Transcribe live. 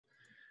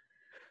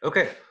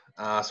Okay,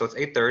 so it's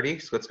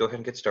 8:30, so let's go ahead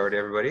and get started,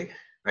 everybody.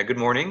 Good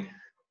morning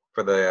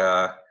for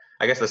the,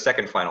 I guess the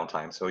second final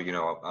time. So,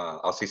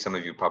 I'll see some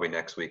of you probably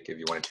next week if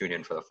you want to tune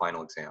in for the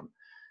final exam.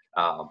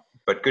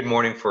 But good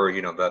morning for,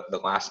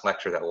 the last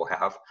lecture that we'll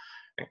have.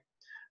 Okay.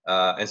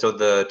 And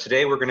so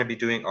today we're going to be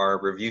doing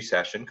our review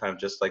session, kind of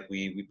just like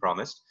we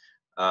promised.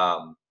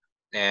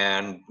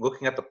 And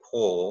looking at the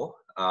poll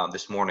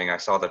this morning, I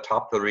saw the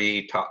top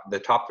three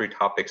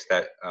topics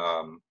that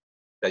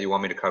that you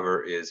want me to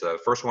cover is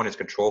first one is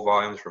control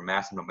volumes for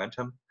mass and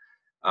momentum.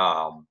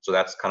 So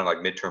that's kind of like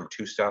midterm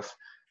 2 stuff.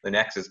 The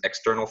next is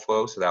external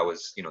flow. So that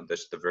was,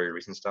 just the very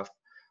recent stuff.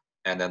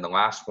 And then the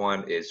last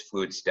one is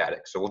fluid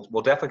static. So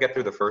we'll definitely get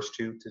through the first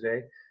 2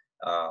 today.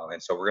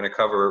 And so we're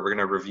going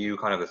to review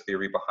kind of the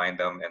theory behind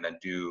them and then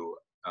do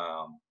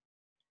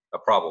a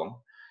problem.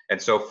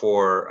 And so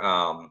for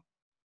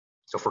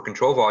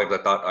control volumes,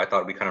 I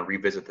thought we kind of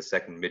revisit the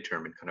second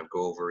midterm and kind of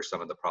go over some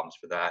of the problems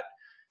for that.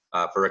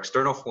 For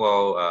external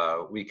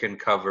flow, we can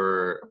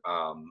cover,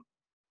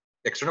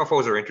 external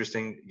flows are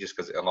interesting just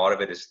because a lot of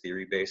it is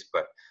theory based,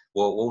 but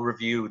we'll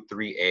review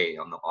 3A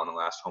on the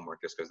last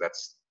homework just because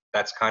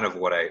that's kind of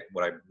what I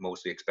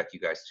mostly expect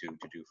you guys to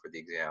do for the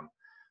exam.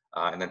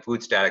 And then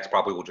fluid statics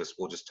probably we'll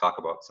just talk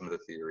about some of the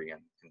theory and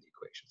the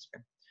equations.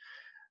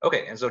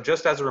 Okay, and so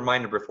just as a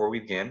reminder before we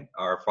begin,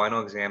 our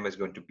final exam is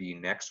going to be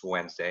next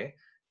Wednesday,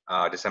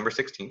 December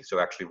 16th, so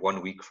actually 1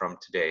 week from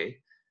today.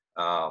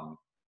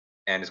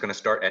 And it's going to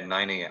start at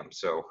 9 a.m.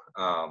 So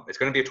it's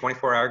going to be a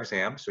 24-hour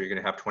exam. So you're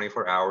going to have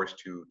 24 hours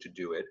to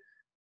do it.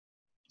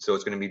 So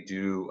it's going to be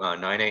due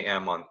 9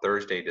 a.m. on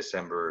Thursday,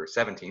 December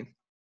 17th.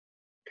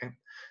 Okay.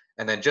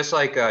 And then just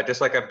like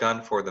I've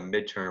done for the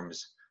midterms,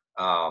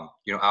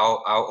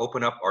 I'll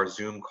open up our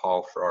Zoom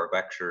call for our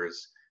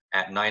lectures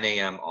at 9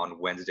 a.m. on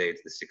Wednesday,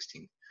 the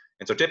 16th.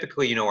 And so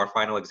typically, our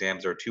final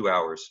exams are 2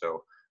 hours.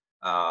 So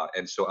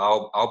and so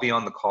I'll be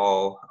on the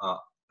call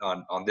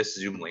on this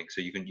Zoom link,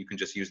 so you can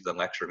just use the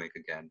lecture link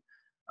again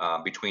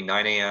between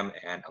 9 a.m.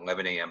 and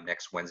 11 a.m.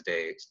 next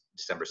Wednesday,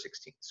 December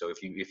 16th. So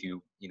if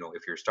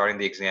you're starting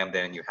the exam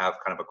then and you have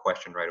kind of a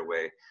question right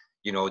away,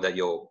 you know that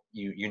you'll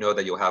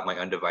have my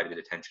undivided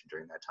attention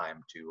during that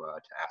time to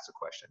ask a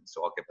question.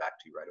 So I'll get back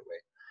to you right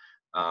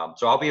away.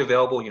 So I'll be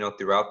available,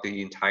 throughout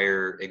the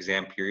entire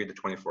exam period, the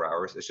 24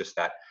 hours. It's just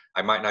that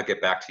I might not get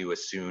back to you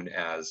as soon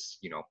as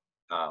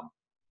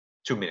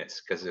 2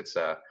 minutes because it's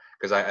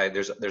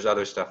because there's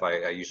other stuff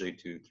I usually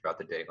do throughout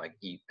the day, like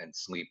eat and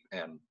sleep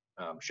and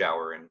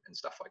shower and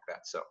stuff like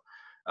that. So,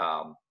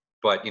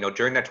 but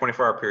during that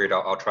 24-hour period,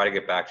 I'll try to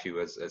get back to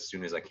you as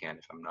soon as I can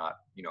if I'm not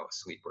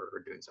asleep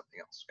or doing something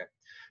else. Okay.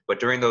 But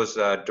during those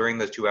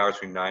 2 hours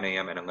between 9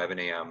 a.m. and 11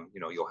 a.m.,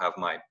 you'll have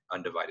my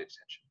undivided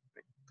attention.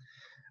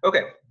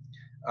 Okay.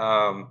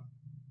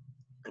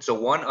 And so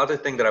one other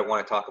thing that I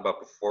want to talk about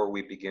before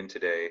we begin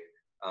today,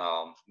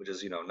 which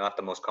is not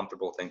the most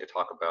comfortable thing to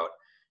talk about,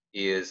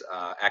 is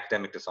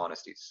academic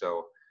dishonesty.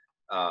 So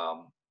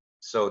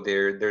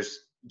there's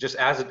just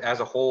as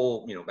a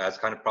whole, as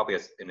kind of probably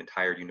as an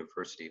entire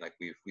university, like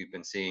we've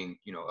been seeing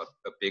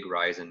a big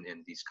rise in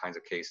these kinds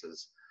of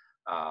cases.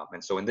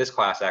 And so in this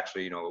class,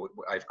 actually,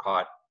 I've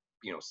caught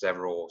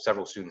several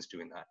students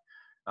doing that,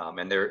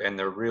 and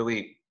they're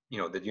really,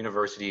 the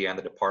university and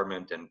the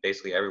department and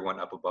basically everyone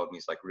up above me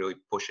is like really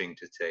pushing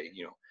to say,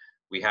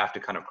 we have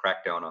to kind of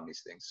crack down on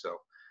these things. So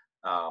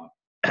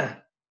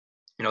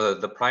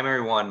the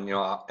primary one,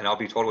 and I'll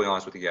be totally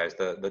honest with you guys,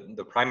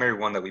 the primary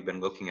one that we've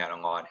been looking at a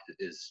lot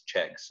is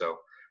Chegg. So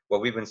what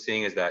we've been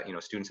seeing is that,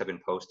 students have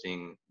been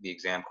posting the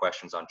exam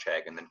questions on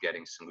Chegg and then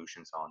getting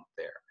solutions on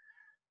there.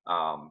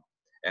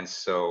 And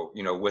so,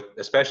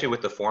 especially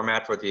with the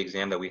format for the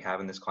exam that we have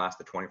in this class,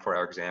 the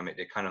 24-hour exam,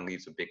 it kind of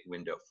leaves a big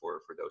window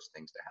for those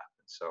things to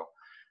happen. So,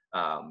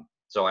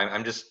 so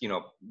I'm just,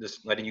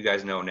 just letting you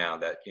guys know now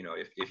that,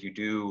 if you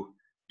do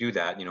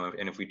that,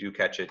 and if we do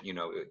catch it,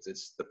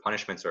 it's the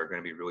punishments are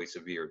going to be really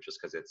severe just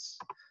because it's,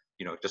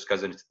 just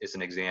because it's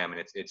an exam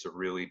and it's a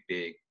really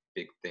big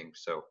thing.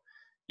 So,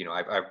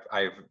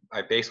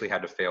 I've basically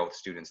had to fail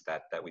students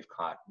that we've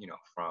caught,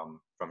 from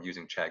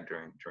using Chegg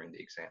during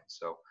the exam.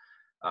 So,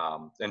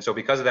 and so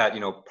because of that,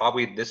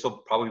 this will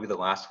probably be the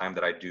last time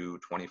that I do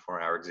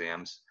 24-hour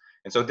exams.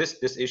 And so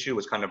this issue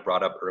was kind of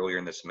brought up earlier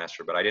in the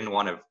semester, but I didn't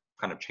want to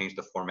kind of change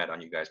the format on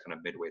you guys kind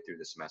of midway through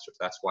the semester. So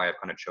that's why I've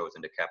kind of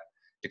chosen to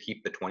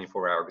keep the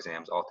 24-hour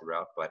exams all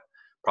throughout. But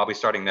probably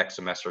starting next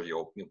semester,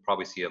 you'll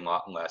probably see a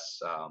lot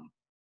less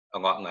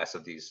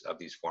of these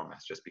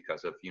formats just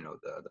because of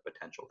the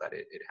potential that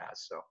it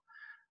has. So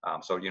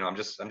so I'm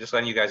just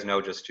letting you guys know,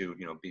 just to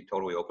be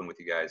totally open with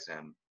you guys,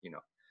 and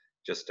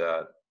just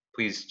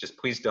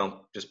please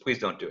don't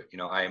do it.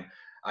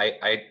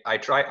 I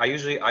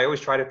always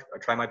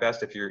try my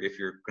best. If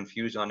you're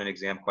confused on an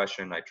exam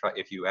question,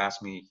 if you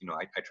ask me,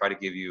 I try to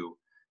give you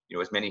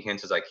as many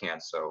hints as I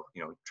can. So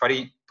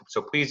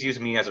so please use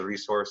me as a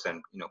resource,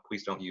 and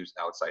please don't use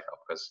outside help,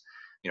 because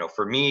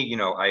for me,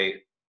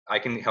 I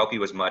can help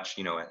you as much,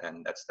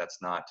 and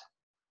that's not,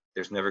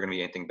 there's never going to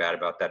be anything bad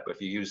about that. But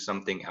if you use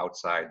something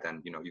outside,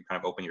 then you kind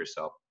of open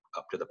yourself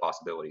up to the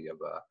possibility of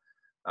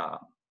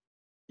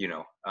you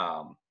know,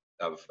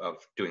 of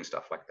doing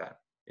stuff like that.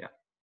 Yeah.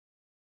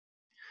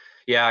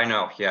 Yeah, I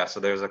know. Yeah. So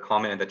there's a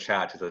comment in the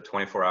chat. The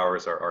 24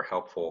 hours are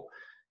helpful.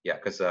 Yeah,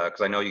 because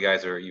I know you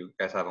guys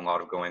have a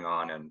lot of going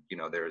on, and you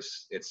know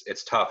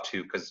it's tough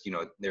too, because you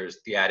know there's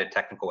the added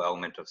technical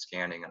element of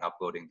scanning and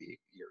uploading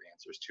your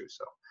answers too.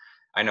 So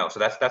I know. So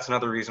that's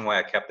another reason why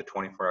I kept the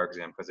 24-hour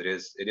exam, because it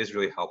is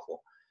really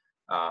helpful.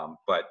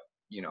 But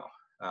you know,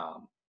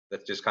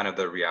 that's just kind of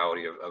the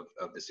reality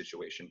of the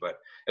situation. But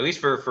at least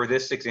for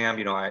this exam,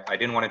 you know, I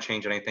didn't want to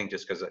change anything,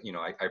 just because you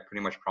know I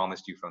pretty much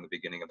promised you from the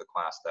beginning of the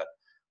class that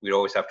we'd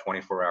always have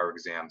 24-hour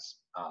exams,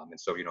 and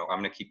so you know I'm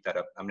going to keep that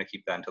up. I'm going to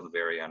keep that until the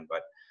very end.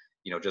 But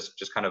you know,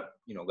 just kind of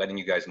you know letting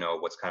you guys know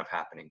what's kind of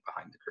happening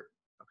behind the curtain.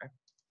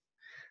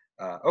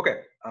 Okay.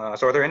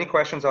 So are there any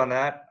questions on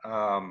that,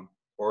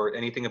 or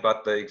anything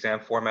about the exam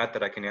format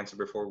that I can answer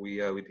before we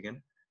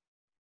begin?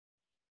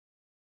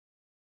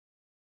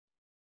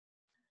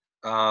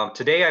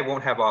 Today I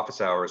won't have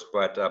office hours,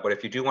 but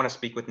if you do want to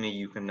speak with me,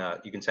 you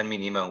can send me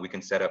an email and we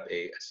can set up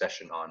a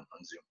session on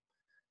Zoom.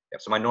 Yeah.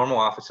 So my normal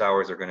office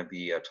hours are going to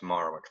be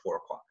tomorrow at 4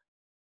 o'clock.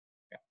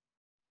 Yeah.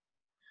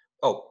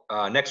 Oh,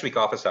 next week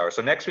office hours.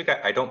 So next week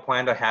I don't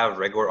plan to have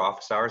regular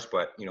office hours,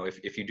 but you know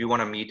if you do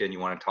want to meet and you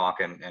want to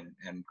talk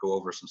and go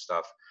over some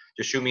stuff,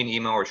 just shoot me an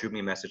email or shoot me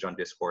a message on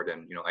Discord,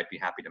 and you know I'd be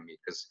happy to meet,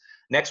 because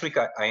next week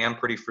I am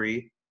pretty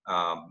free.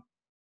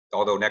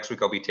 Although next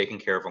week I'll be taking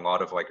care of a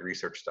lot of like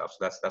research stuff.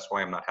 So that's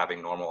why I'm not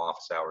having normal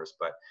office hours.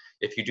 But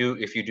if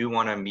you do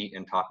want to meet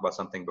and talk about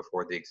something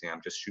before the exam,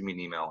 just shoot me an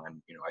email,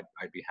 and you know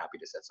I'd be happy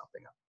to set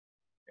something up.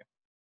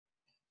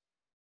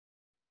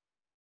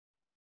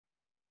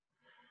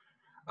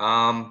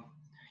 Yeah.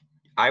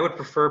 I would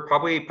prefer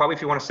probably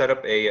if you want to set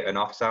up an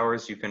office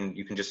hours, you can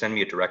just send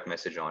me a direct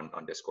message on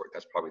Discord.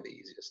 That's probably the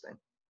easiest thing.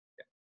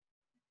 Yeah.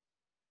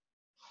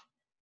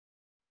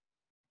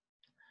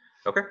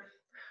 Okay.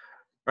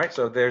 All right.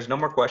 So there's no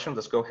more questions.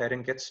 Let's go ahead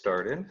and get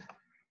started.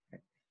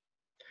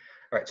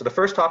 All right, so the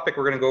first topic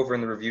we're going to go over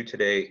in the review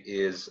today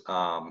is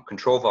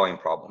control volume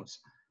problems,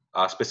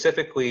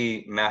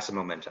 specifically mass and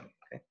momentum.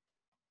 Okay.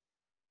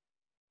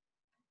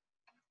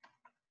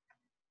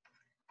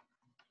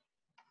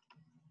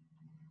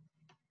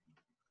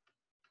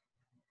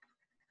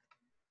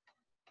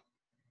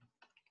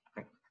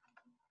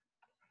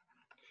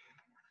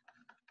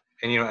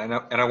 And you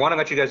know, and I want to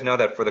let you guys know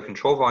that for the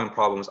control volume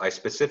problems, I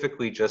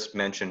specifically just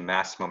mentioned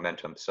mass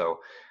momentum. So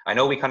I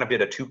know we kind of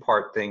did a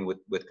two-part thing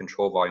with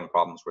control volume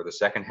problems, where the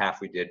second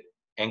half we did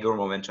angular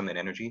momentum and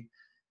energy.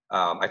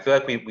 I feel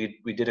like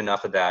we did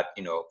enough of that,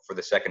 you know, for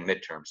the second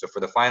midterm. So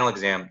for the final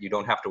exam, you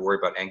don't have to worry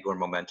about angular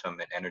momentum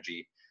and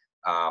energy.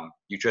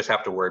 You just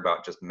have to worry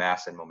about just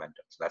mass and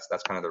momentum. So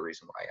that's kind of the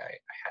reason why I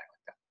had it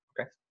like that.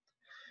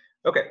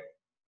 Okay. Okay.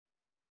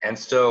 And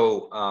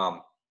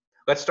so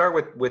let's start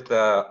with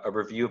a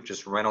review of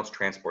just Reynolds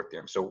transport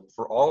theorem. So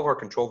for all of our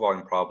control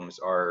volume problems,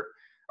 our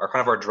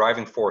kind of our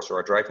driving force or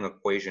our driving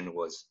equation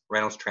was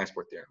Reynolds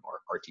transport theorem, or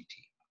RTT.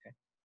 Okay.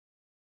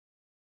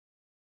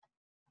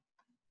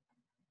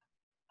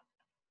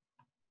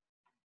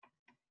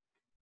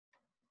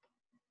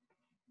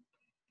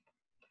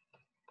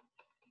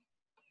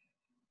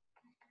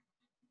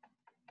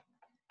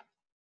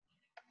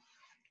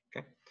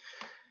 Okay.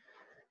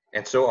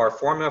 And so our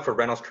formula for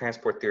Reynolds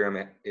transport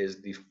theorem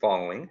is the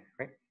following,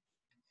 right?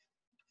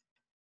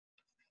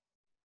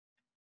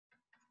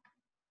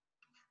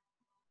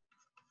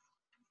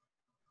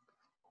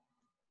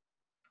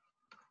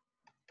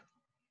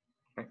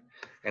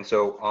 And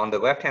so on the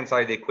left-hand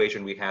side of the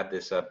equation, we had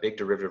this big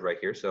derivative right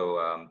here.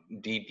 So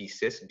d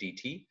cis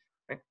dt,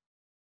 right?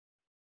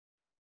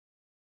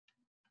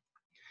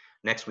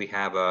 Next, we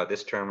have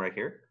this term right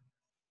here.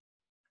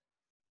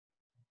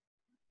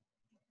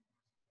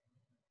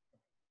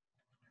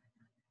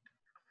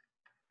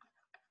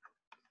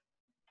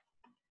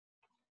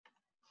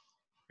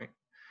 Right?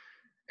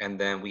 And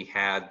then we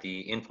had the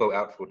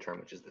inflow-outflow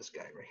term, which is this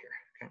guy right here.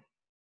 Okay.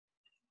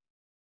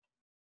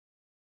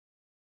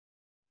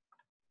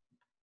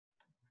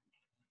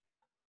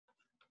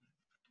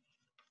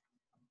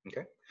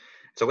 Okay.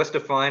 So let's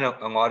define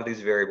a lot of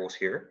these variables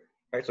here.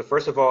 All right. So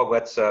first of all,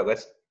 let's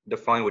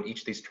define what each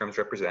of these terms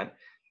represent.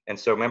 And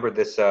so remember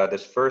this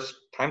this first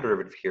time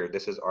derivative here.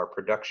 This is our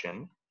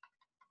production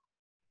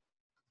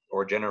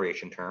or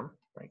generation term,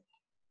 right?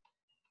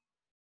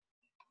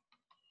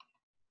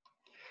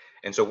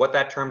 And so what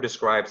that term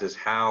describes is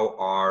how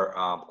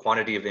our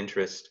quantity of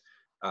interest,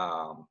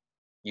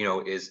 you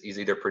know, is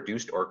either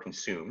produced or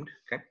consumed,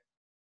 okay,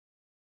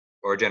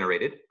 or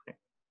generated. Okay.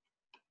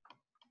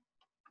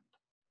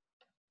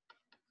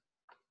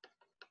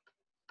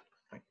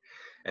 Right.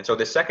 And so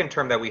the second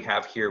term that we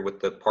have here with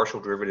the partial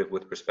derivative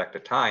with respect to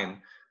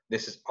time,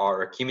 this is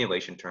our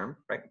accumulation term,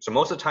 right? So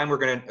most of the time we're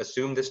going to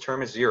assume this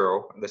term is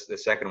zero, this the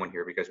second one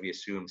here, because we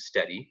assume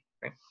steady,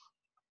 right?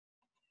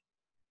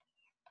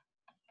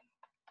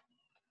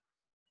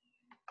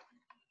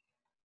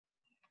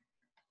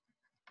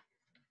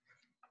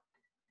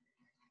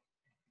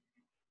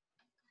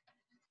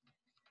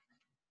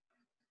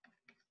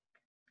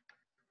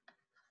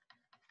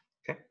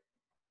 Okay.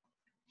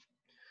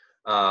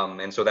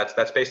 And so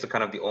that's basically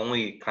kind of the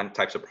only kind of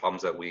types of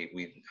problems that we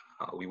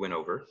went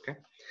over. Okay.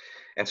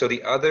 And so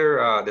the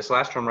other, this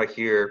last term right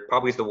here,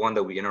 probably is the one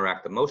that we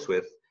interact the most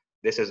with.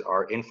 This is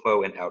our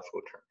inflow and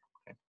outflow term.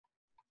 Okay.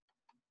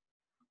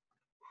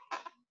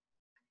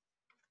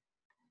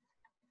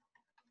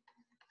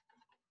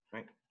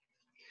 Right.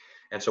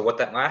 And so what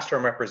that last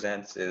term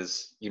represents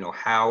is, you know,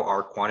 how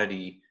our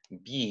quantity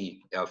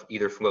B of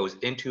either flows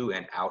into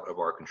and out of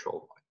our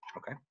control volume.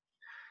 Okay.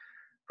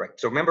 Right.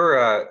 So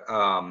remember,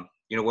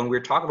 you know, when we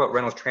were talking about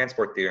Reynolds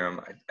transport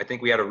theorem, I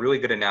think we had a really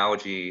good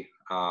analogy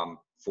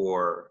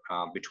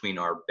between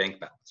our bank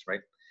balance,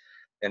 right?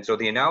 And so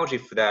the analogy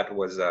for that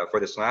was for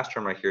this last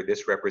term right here,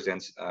 this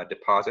represents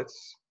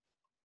deposits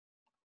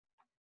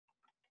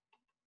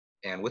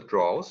and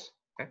withdrawals.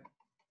 Okay.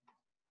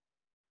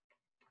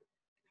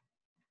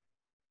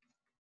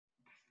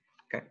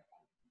 Okay.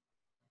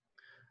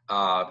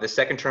 The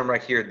second term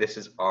right here, this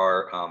is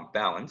our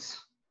balance.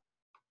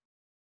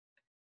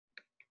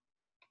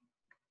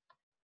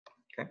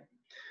 Okay.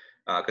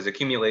 Because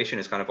accumulation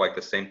is kind of like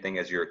the same thing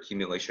as your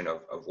accumulation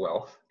of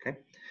wealth. Okay.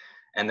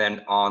 And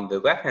then on the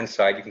left-hand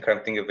side, you can kind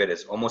of think of it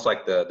as almost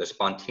like the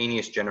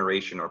spontaneous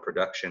generation or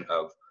production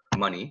of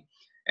money.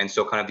 And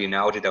so kind of the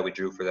analogy that we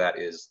drew for that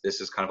is this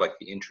is kind of like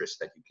the interest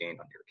that you gain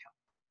on your account.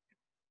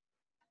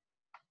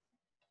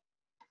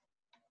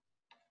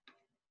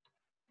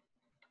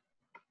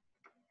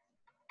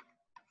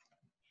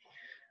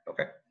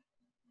 Okay.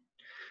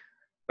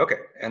 Okay,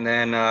 and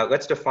then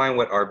let's define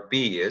what our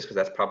B is, because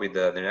that's probably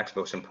the next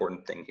most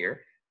important thing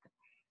here.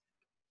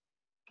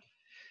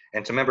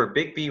 And so remember,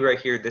 big B right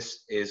here, this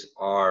is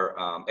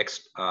our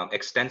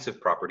extensive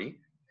property.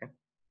 Okay.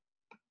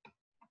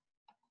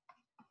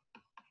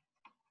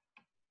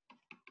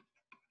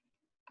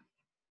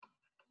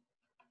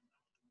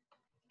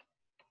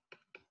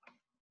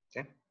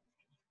 Okay.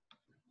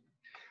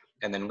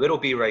 And then little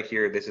b right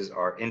here, this is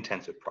our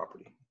intensive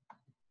property.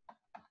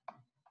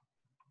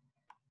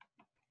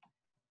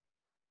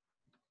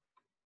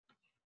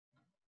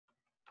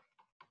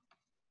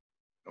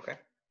 Okay.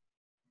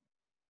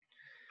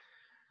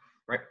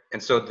 Right.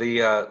 And so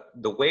the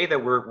way that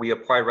we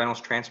apply Reynolds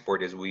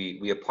transport is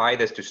we apply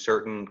this to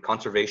certain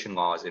conservation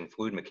laws in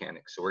fluid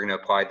mechanics. So we're going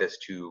to apply this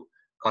to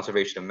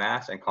conservation of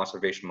mass and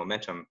conservation of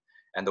momentum.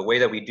 And the way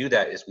that we do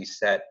that is we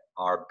set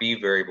our B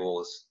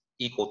variables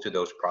equal to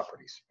those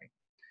properties. Right?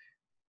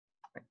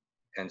 Right.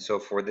 And so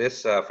for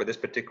this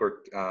particular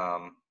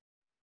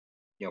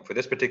you know, for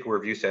this particular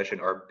review session,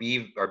 our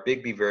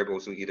big B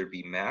variables will either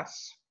be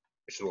mass,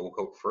 which is what we'll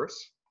quote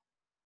first,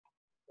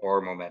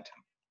 or momentum.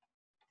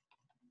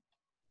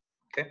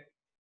 Okay.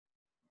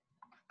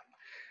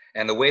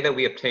 And the way that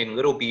we obtain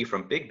little b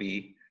from big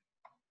B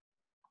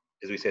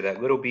is we say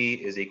that little b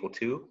is equal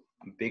to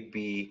big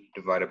B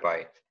divided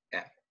by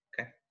m.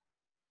 Okay.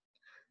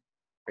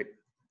 Right.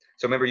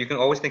 So remember, you can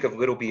always think of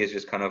little b as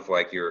just kind of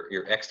like your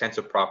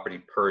extensive property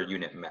per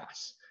unit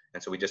mass.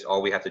 And so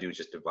all we have to do is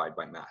just divide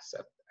by mass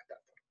at that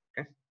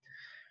point. Okay.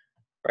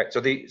 Right.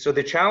 So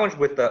the challenge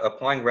with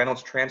applying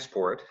Reynolds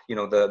transport, you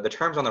know, the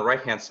terms on the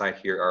right hand side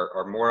here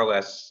are more or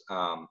less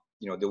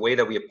you know, the way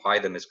that we apply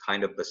them is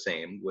kind of the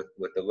same with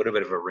a little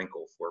bit of a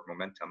wrinkle for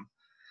momentum.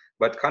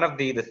 But kind of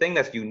the thing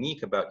that's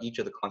unique about each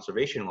of the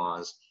conservation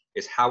laws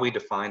is how we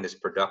define this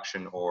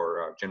production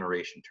or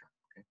generation term.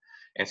 Okay?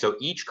 And so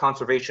each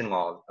conservation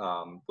law,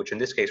 which in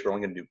this case we're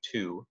only going to do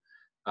two,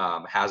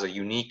 has a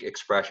unique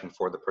expression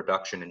for the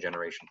production and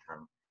generation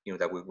term. You know,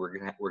 that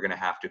we're gonna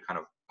have to kind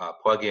of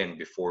plug in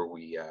before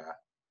we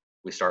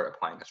start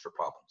applying this for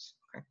problems.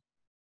 Okay.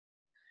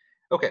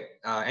 Okay.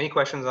 Any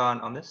questions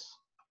on this?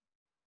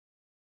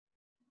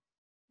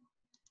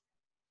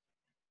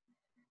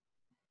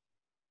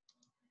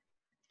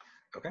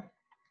 Okay.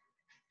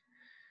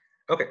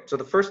 Okay, so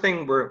the first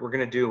thing we're going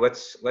to do,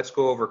 let's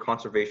go over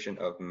conservation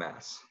of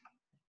mass.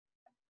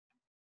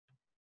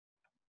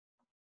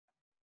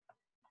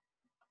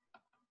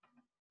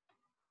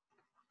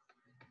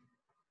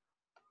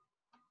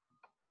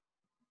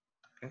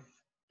 Okay.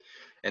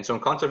 And so in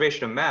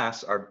conservation of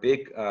mass, our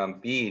big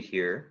B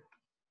here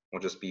will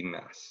just be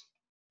mass.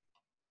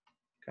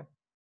 Okay.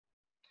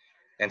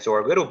 And so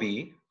our little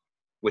b,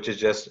 which is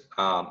just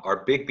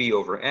our big B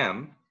over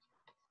m,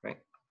 right?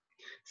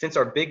 Since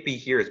our big B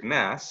here is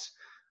mass,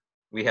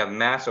 we have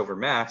mass over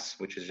mass,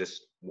 which is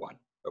just 1,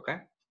 okay?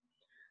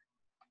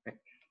 Right.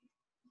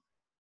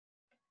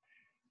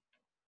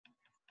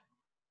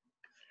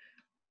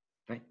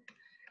 Right.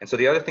 And so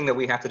the other thing that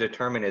we have to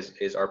determine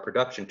is our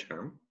production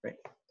term, right?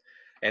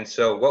 And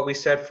so what we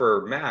said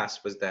for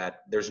mass was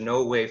that there's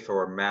no way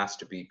for mass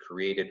to be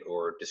created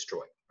or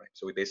destroyed, right?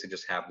 So we basically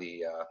just have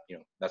the, you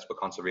know, that's what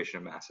conservation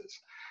of mass is.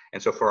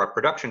 And so for our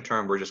production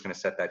term, we're just going to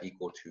set that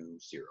equal to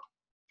 0,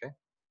 okay?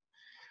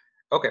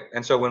 Okay,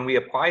 and so when we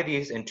apply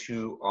these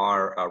into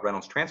our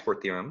Reynolds transport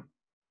theorem,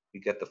 we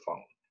get the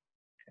following.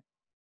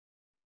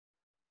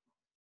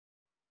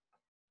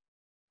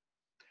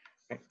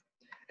 Okay.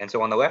 And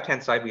so on the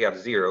left-hand side, we have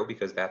 0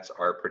 because that's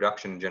our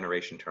production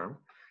generation term.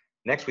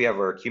 Next, we have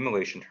our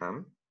accumulation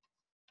term.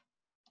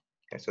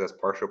 Okay, so that's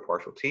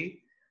partial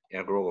t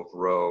integral of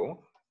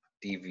rho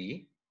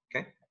dv,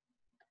 okay?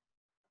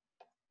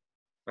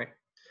 Right.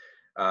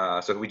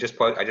 So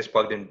I just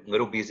plugged in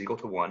little b is equal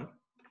to 1,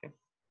 okay?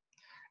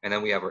 And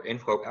then we have our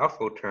inflow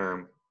outflow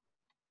term,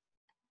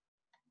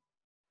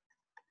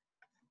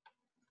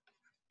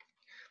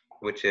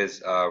 which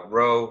is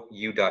rho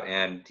u dot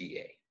n dA.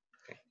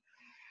 Okay.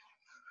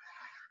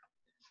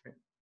 Right.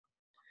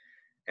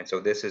 And so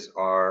this is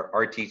our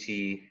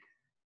RTT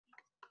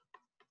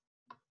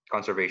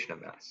conservation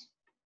of mass.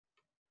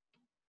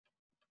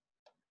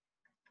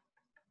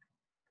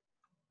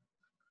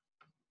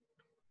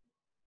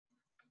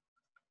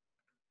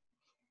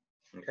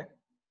 Okay.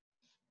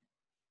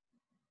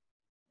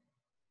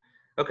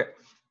 Okay.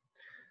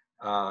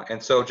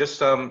 And so just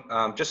some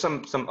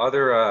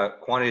other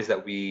quantities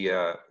that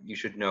you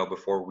should know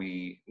before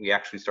we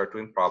actually start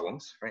doing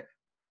problems, right?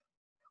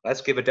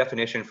 Let's give a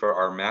definition for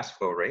our mass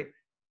flow rate.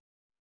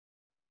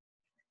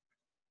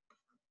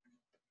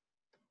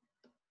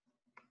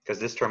 Because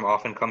this term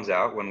often comes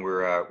out when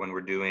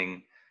we're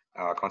doing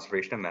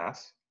conservation of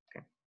mass.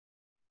 Okay.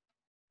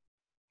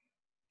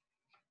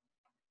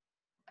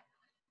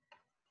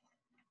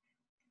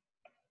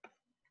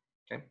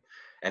 Okay.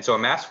 And so a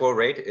mass flow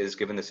rate is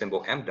given the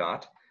symbol m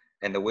dot,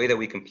 and the way that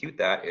we compute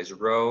that is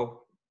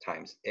rho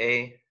times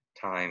A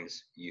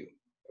times U.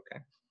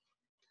 Okay.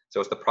 So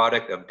it's the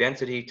product of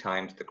density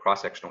times the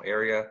cross-sectional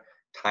area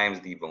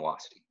times the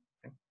velocity.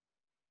 Okay.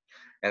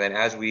 And then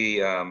as we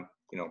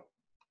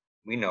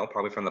know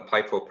probably from the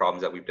pipe flow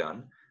problems that we've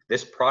done,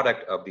 this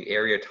product of the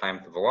area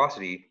times the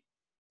velocity,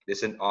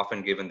 this is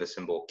often given the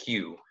symbol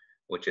Q,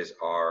 which is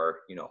our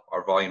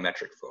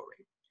volumetric flow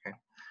rate. Okay.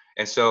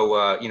 And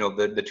so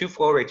the two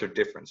flow rates are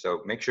different.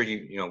 So make sure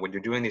when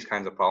you're doing these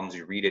kinds of problems,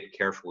 you read it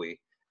carefully,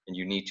 and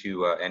you need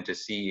to and to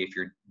see if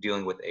you're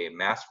dealing with a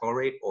mass flow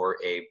rate or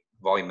a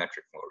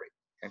volumetric flow rate.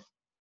 Okay.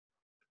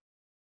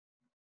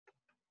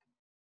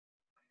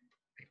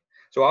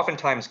 So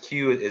oftentimes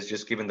Q is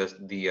just given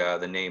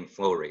the name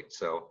flow rate.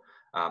 So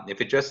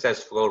if it just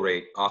says flow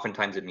rate,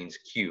 oftentimes it means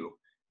Q,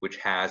 which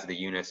has the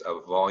units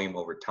of volume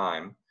over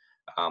time.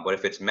 But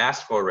if it's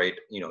mass flow rate,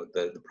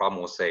 the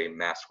problem will say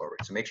mass flow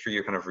rate. So make sure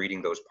you're kind of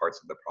reading those parts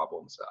of the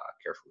problems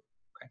carefully.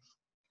 Okay.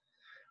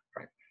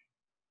 Right.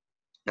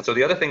 And so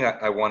the other thing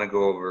I want to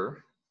go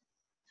over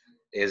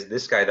is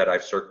this guy that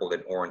I've circled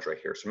in orange right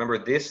here. So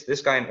remember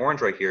this guy in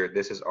orange right here,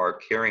 this is our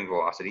carrying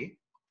velocity.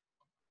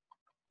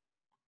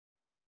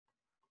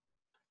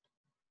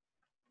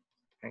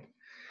 Okay.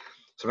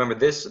 So remember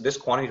this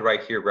quantity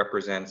right here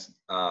represents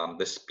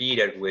the speed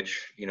at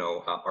which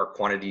our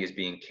quantity is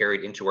being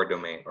carried into our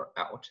domain or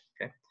out.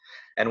 Okay.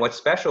 And what's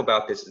special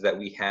about this is that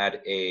we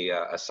had a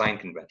sign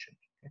convention.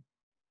 Okay.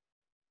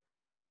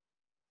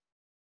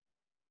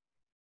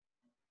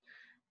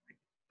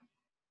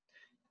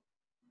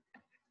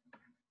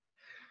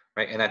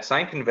 Right, and that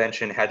sign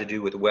convention had to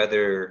do with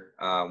whether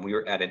we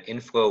were at an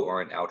inflow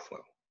or an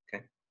outflow.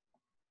 Okay.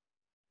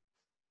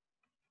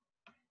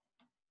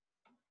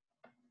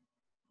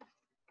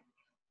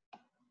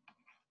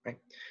 Right,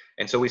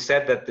 and so we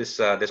said that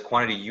this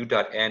quantity u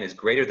dot n is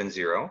greater than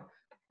 0,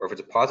 or if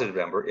it's a positive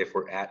number, if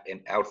we're at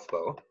an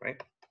outflow, right?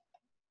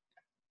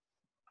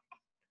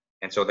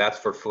 And so that's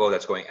for flow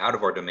that's going out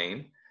of our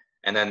domain,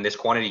 and then this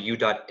quantity u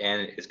dot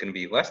n is going to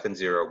be less than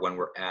 0 when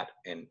we're at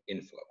an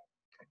inflow.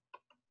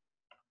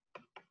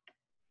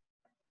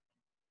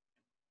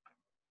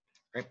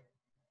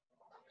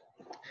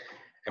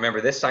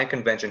 Remember, this sign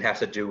convention has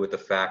to do with the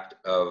fact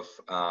of,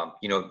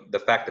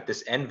 the fact that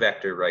this n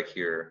vector right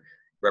here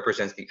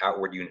represents the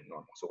outward unit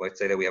normal. So let's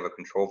say that we have a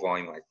control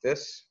volume like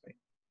this. Right?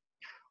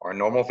 Our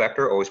normal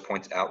vector always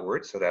points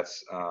outward, so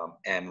that's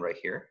n right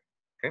here.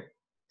 Okay.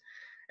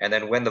 And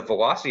then when the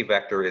velocity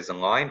vector is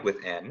aligned with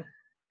n,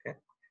 okay,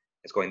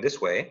 it's going this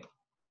way.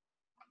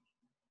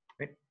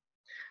 Right?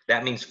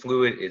 That means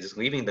fluid is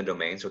leaving the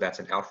domain, so that's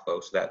an outflow.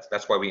 So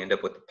that's why we end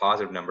up with the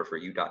positive number for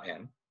u dot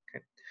n.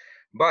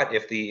 But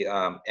if the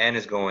n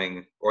is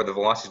going, or the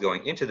velocity is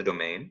going into the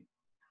domain,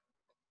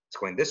 it's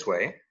going this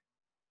way,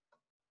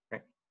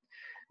 right?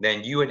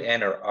 Then u and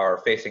n are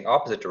facing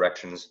opposite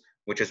directions,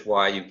 which is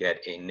why you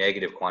get a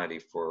negative quantity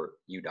for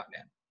u dot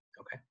n.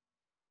 Okay.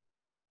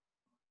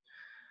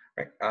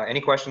 Right. Any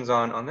questions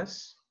on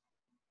this?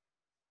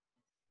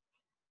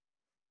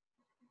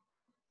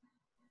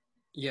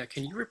 Yeah,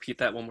 can you repeat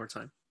that one more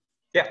time?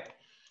 Yeah.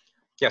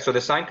 Yeah. So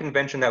the sign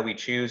convention that we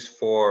choose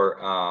for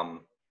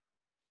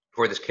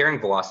this carrying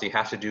velocity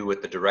has to do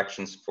with the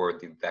directions for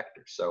the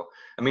vector. So,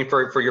 I mean,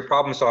 for your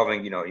problem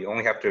solving, you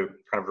only have to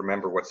kind of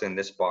remember what's in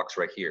this box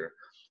right here,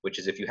 which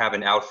is if you have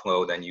an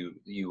outflow, then you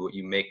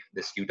make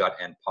this u dot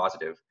n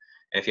positive,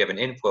 and if you have an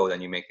inflow,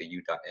 then you make the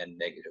u dot n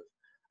negative.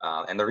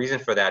 And the reason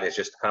for that is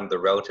just kind of the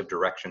relative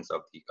directions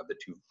of the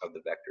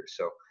vectors.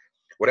 So,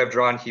 what I've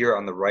drawn here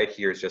on the right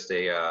here is just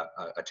a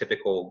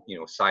typical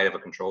side of a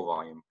control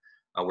volume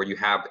where you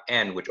have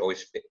n, which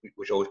always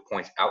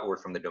points outward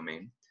from the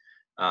domain.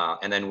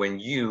 And then when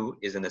u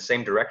is in the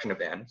same direction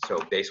of n, so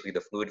basically the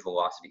fluid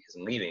velocity is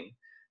leaving,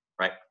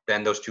 right?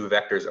 Then those two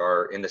vectors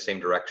are in the same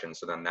direction,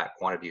 so then that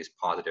quantity is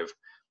positive.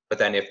 But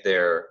then if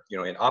they're,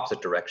 in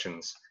opposite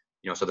directions,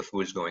 so the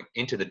fluid is going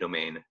into the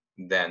domain,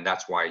 then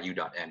that's why U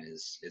dot N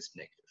is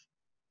negative.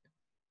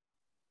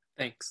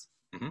 Thanks.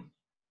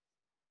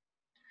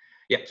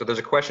 Yeah, so there's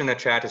a question in the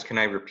chat is, can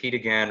I repeat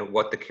again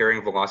what the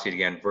carrying velocity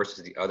again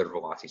versus the other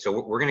velocity? So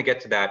we're going to get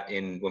to that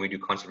when we do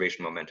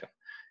conservation momentum.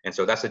 And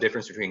so that's the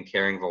difference between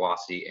carrying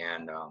velocity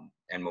and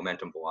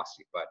momentum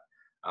velocity. But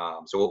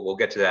so we'll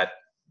get to that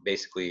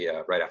basically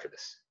right after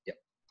this. Yep.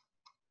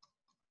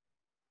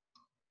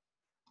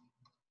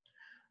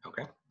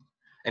 Okay.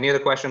 Any other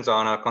questions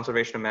on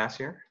conservation of mass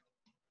here?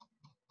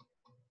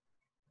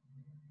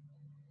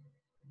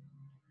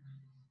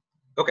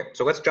 Okay,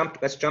 so let's jump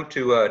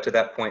to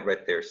that point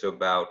right there. So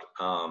about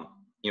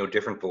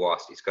different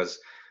velocities, because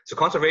so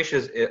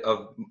conservation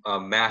of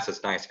mass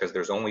is nice because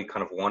there's only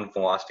kind of one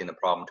velocity in the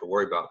problem to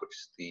worry about, which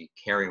is the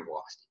carrying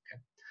velocity. Okay?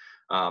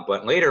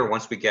 But later,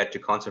 once we get to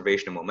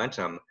conservation of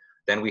momentum,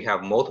 then we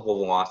have multiple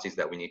velocities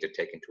that we need to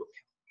take into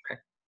account. Okay,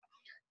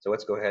 so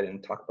let's go ahead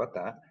and talk about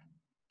that.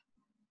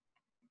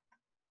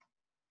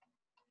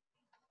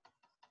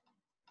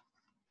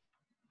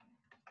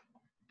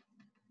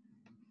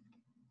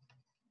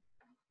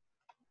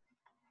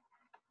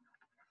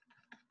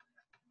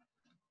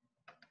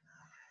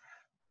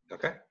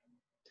 Okay.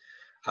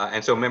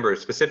 And so remember,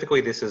 specifically,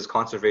 this is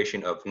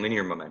conservation of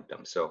linear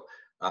momentum. So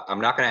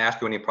I'm not going to ask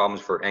you any problems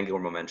for angular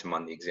momentum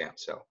on the exam.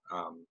 So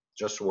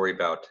just worry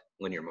about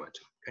linear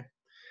momentum. Okay.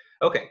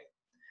 Okay.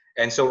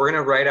 And so we're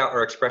going to write out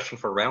our expression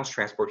for Reynolds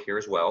transport here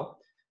as well.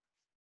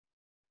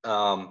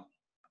 And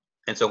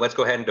so let's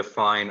go ahead and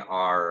define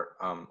our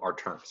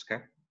terms.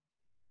 Okay. All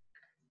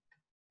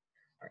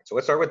right. So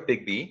let's start with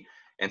big B.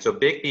 And so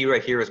big B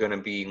right here is going to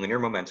be linear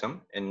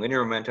momentum, and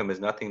linear momentum is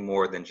nothing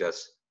more than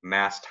just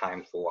mass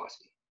times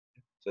velocity.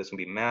 So this can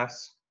be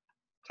mass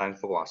times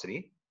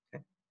velocity.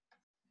 Okay.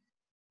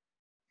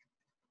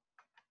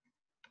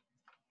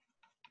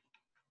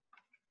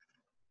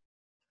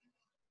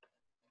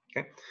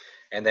 Okay.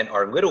 And then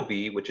our little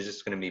b, which is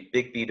just going to be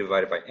big B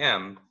divided by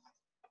m,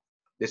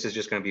 this is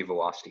just going to be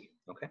velocity.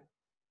 Okay.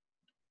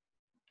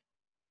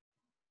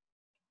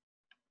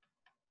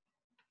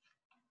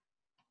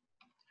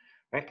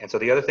 Right. And so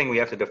the other thing we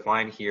have to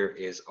define here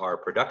is our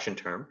production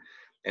term.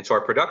 And so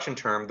our production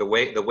term, the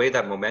way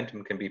that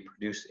momentum can be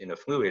produced in a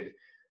fluid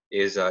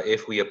is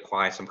if we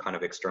apply some kind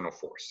of external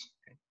force.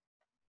 Okay.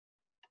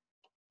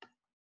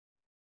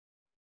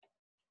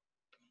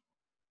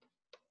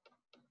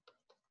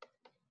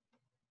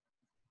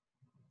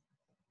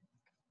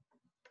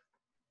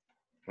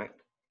 Right.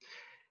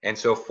 And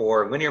so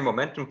for linear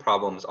momentum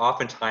problems,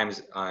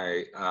 oftentimes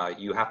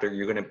you're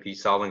going to be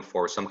solving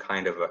for some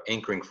kind of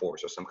anchoring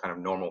force or some kind of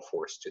normal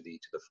force to the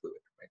fluid.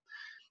 Right.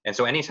 And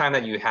so anytime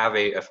that you have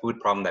a fluid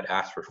problem that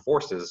asks for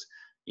forces,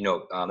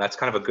 that's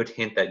kind of a good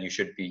hint that you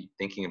should be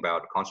thinking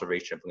about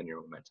conservation of linear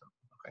momentum.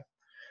 Okay.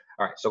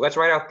 All right. So let's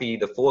write out the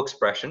full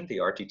expression, the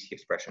RTT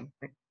expression.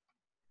 Right?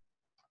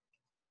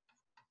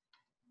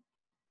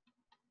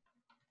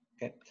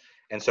 Okay.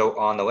 And so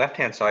on the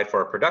left-hand side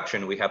for our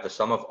production, we have the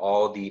sum of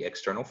all the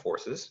external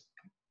forces.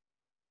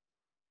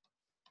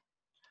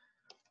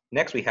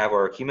 Next, we have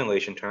our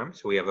accumulation term.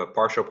 So we have a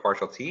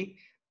partial T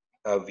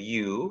of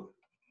U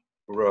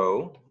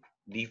rho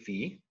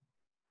dv,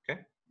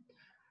 okay,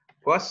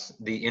 plus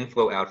the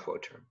inflow-outflow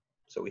term.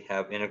 So we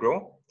have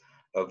integral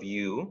of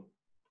U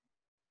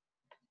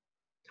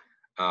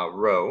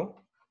rho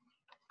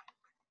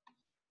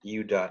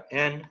U dot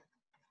N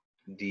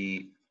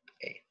dA,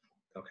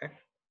 okay?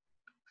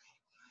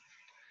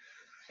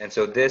 And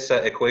so this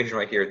equation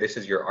right here, this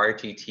is your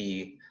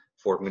RTT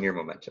for linear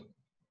momentum.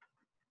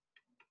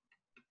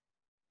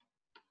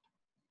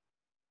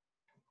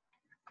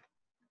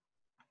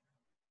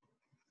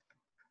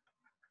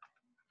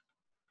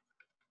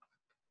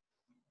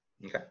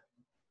 Okay.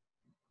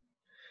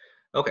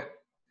 Okay.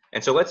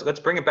 And so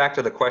let's bring it back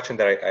to the question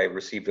that I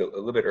received a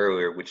little bit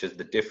earlier, which is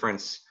the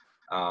difference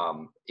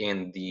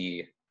in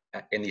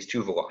these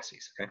two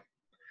velocities. Okay.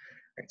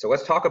 Right, so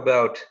let's talk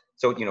about,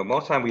 so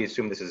most time we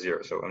assume this is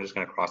 0, so I'm just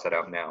going to cross that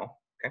out now.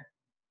 Okay.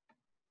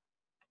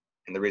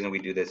 And the reason we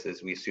do this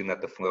is we assume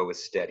that the flow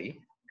is steady.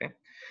 Okay.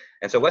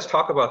 And so let's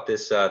talk about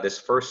this this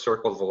first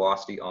circled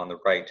velocity on the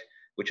right,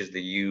 which is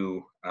the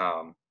u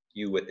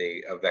with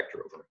a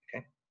vector over it.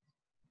 Okay.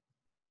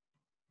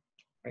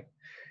 Right.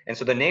 And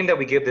so the name that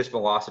we give this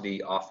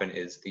velocity often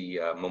is the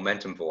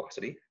momentum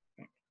velocity.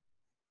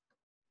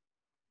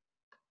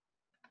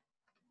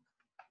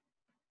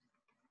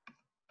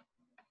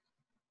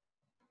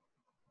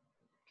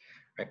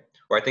 Right.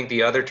 Or I think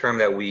the other term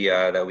that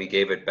we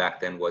gave it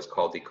back then was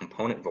called the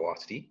component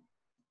velocity.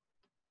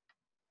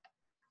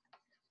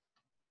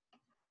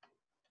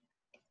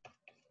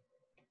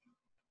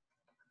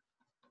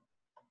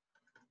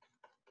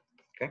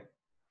 Okay.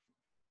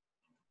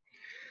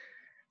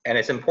 And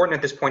it's important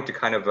at this point to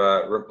kind of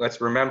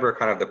let's remember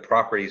kind of the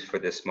properties for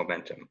this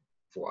momentum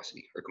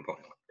velocity or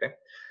component. Okay.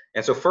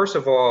 And so first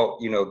of all,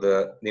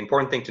 the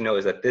important thing to know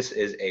is that this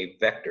is a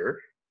vector,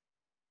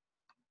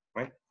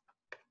 right?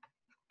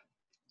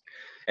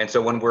 And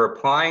so when we're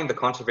applying the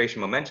conservation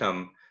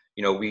momentum,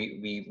 you know,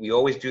 we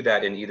always do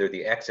that in either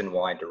the X and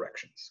Y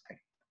directions. Okay?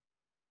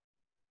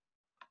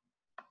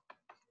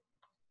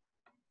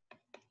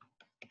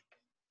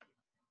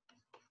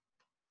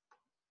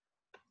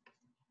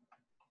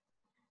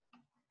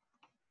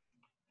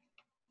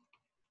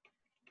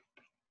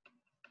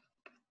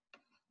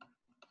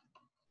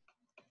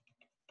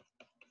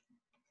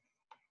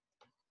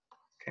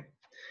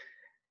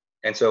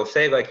 And so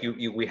say like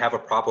we have a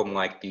problem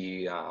like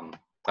the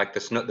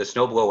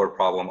snowblower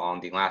problem on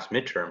the last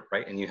midterm,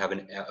 right? And you have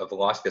a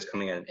velocity that's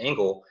coming at an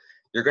angle,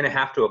 you're going to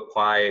have to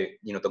apply,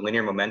 you know, the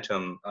linear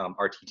momentum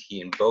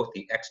RTT in both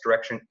the X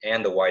direction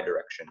and the Y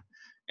direction.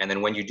 And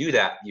then when you do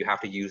that, you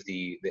have to use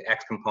the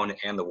X component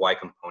and the Y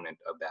component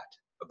of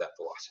that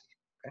velocity.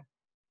 Okay.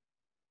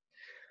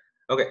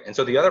 Okay. And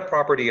so the other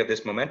property of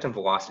this momentum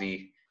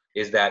velocity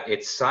is that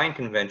its sign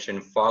convention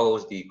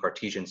follows the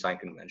Cartesian sign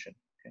convention.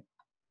 Okay.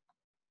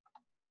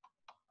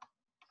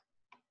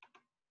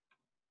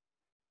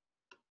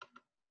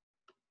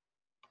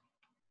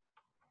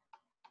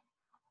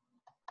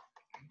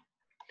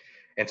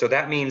 And so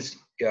that means,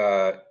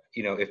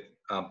 you know, if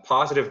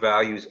positive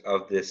values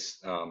of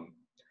this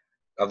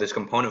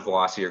component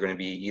velocity are going to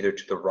be either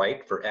to the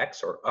right for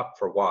X or up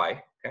for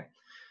Y, okay?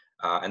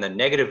 And then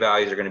negative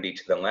values are going to be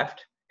to the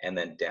left and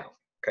then down,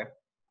 okay?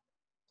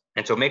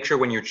 And so make sure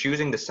when you're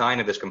choosing the sign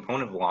of this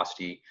component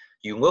velocity,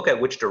 you look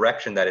at which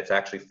direction that it's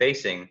actually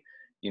facing,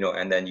 you know,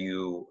 and then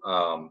you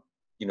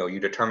know, you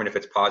determine if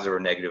it's positive or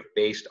negative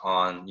based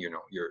on, you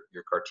know,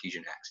 your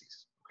Cartesian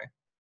axes, okay?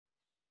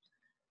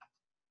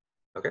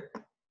 Okay.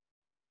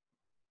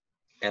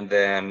 And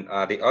then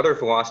the other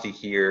velocity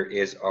here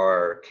is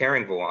our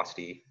carrying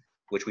velocity,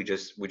 which we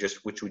just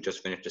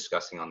finished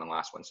discussing on the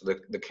last one. So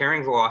the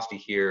carrying velocity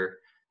here,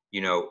 you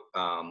know,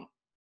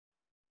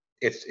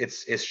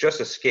 it's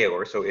just a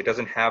scalar, so it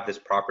doesn't have this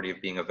property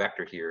of being a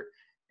vector here.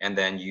 And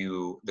then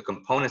the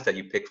components that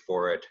you pick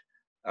for it,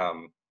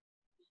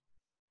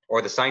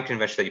 or the sign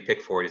convention that you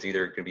pick for it, is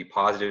either going to be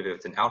positive if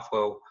it's an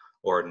outflow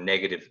or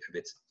negative if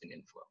it's an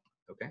inflow.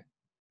 Okay.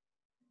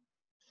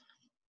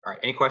 All right.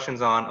 Any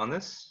questions on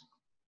this?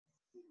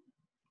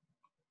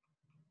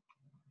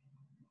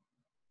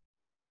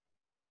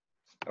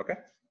 Okay.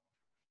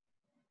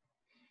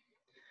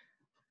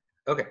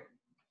 Okay.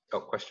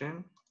 Oh,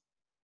 question?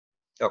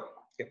 Oh,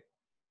 yeah.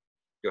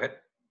 Go ahead.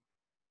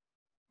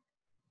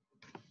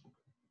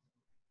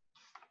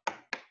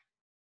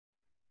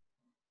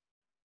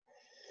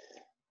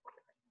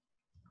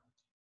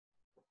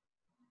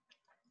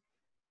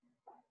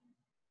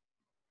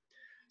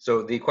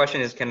 So the question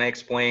is, can I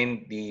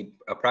explain the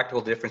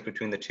practical difference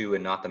between the two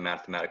and not the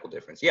mathematical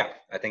difference? Yeah,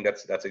 I think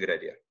that's a good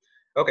idea.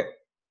 Okay.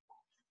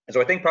 And so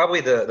I think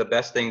probably the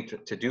best thing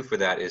to do for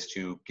that is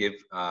to give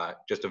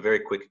just a very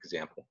quick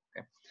example.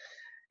 Okay.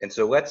 And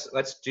so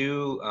let's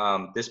do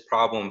this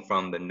problem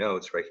from the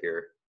notes right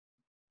here.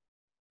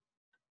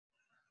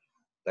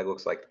 That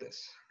looks like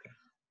this. Okay.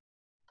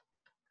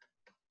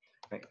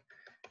 Right.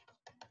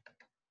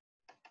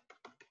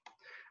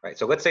 All right.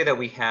 So let's say that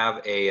we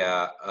have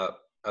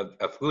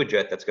a fluid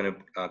jet that's going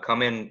to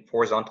come in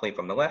horizontally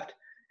from the left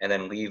and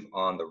then leave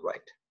on the right.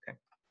 Okay.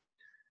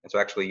 And so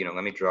actually, you know,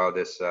 let me draw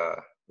this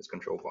this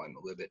control volume a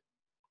little bit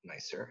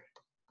nicer.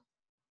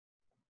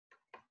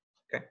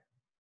 Okay.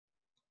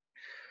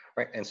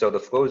 Right. And so the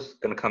flow is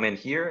going to come in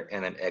here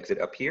and then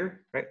exit up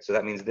here. Right. So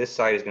that means this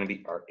side is going to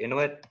be our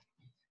inlet,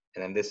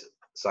 and then this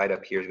side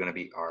up here is going to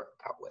be our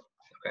outlet.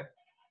 Okay.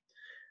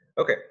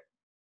 Okay.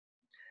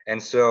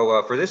 And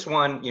so for this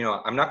one, you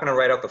know, I'm not going to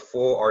write out the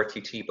full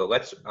RTT, but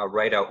let's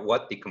write out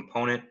what the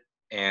component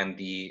and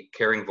the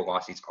carrying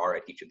velocities are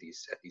at each of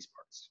these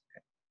parts.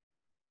 Okay.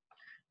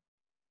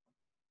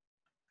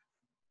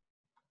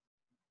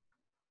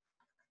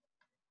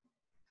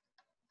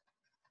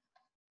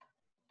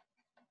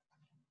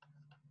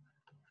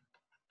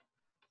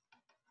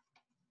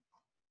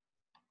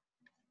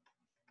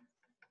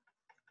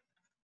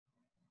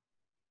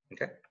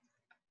 Okay.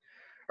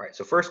 All right.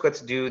 So first, let's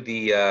do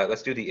the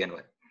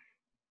inlet.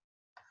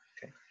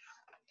 Okay.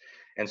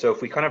 And so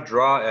if we kind of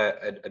draw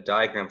a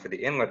diagram for the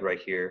inlet right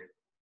here,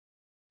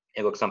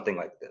 it looks something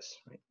like this,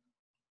 right?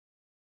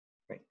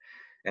 Right.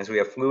 And so we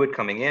have fluid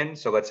coming in.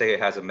 So let's say it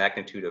has a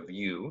magnitude of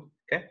U,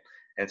 okay?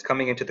 And it's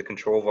coming into the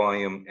control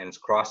volume and it's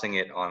crossing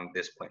it on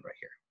this plane right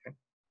here, okay?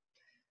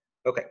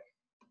 Okay.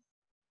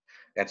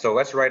 And so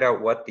let's write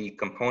out what the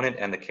component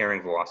and the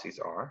carrying velocities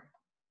are.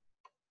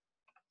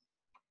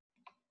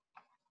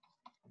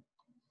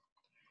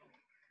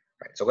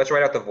 Right, so let's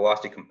write out the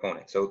velocity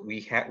component. So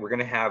we're going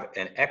to have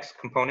an X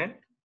component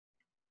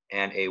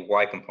and a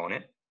Y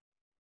component.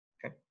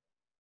 Okay.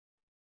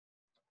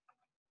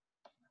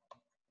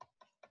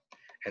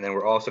 And then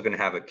we're also going to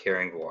have a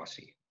carrying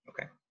velocity.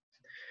 Okay.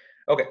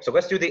 Okay, so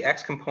let's do the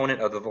X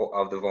component of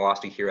the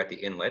velocity here at the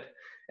inlet.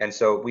 And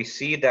so we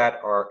see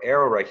that our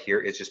arrow right here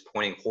is just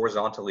pointing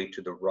horizontally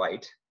to the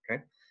right.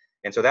 Okay.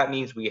 And so that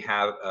means we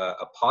have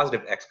a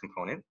positive X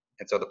component.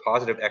 And so the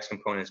positive X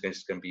component is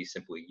just going to be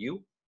simply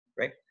U,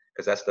 right?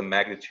 Because that's the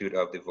magnitude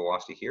of the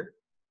velocity here.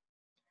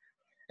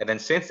 And then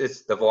since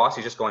the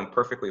velocity is just going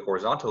perfectly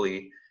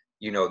horizontally,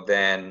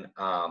 then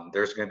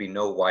there's going to be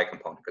no y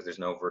component because there's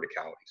no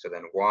verticality. So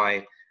then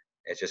y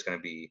is just going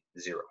to be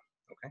 0.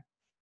 Okay.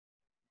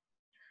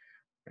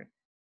 Right.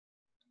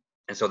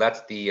 And so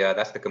that's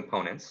the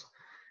components.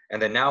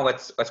 And then now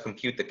let's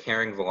compute the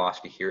carrying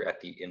velocity here at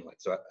the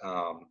inlet. So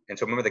and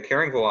so remember the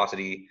carrying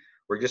velocity,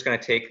 we're just going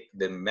to take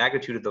the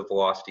magnitude of the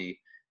velocity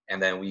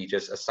and then we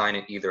just assign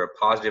it either a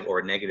positive or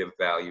a negative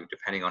value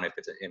depending on if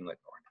it's an inlet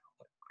or an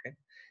outlet. Okay.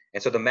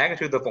 And so the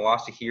magnitude of the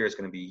velocity here is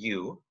going to be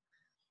u.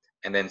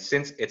 And then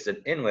since it's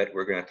an inlet,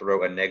 we're going to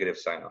throw a negative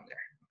sign on there.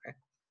 Okay.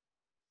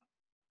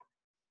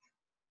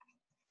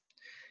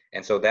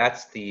 And so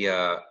that's the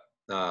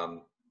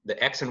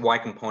x and y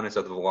components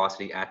of the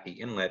velocity at the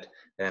inlet,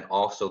 and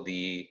also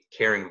the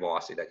carrying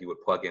velocity that you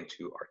would plug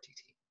into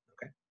RTT.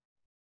 Okay.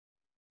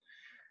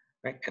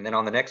 Right. And then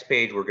on the next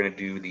page, we're going to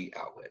do the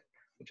outlet,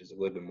 which is a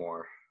little bit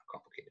more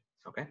complicated.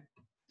 Okay.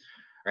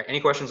 All right. Any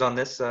questions on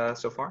this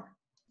so far?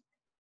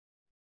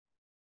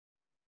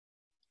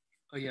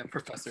 Oh yeah,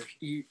 Professor.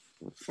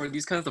 For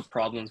these kinds of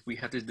problems, we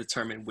have to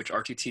determine which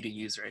RTT to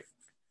use, right?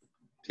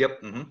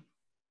 Yep. Mm-hmm.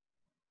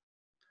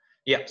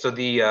 Yeah. So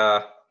the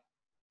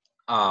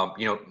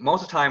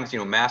most of the times,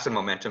 mass and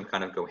momentum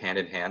kind of go hand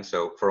in hand.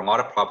 So for a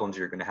lot of problems,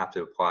 you're going to have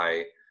to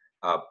apply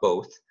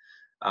both.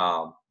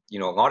 A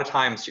lot of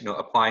times,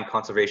 applying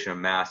conservation of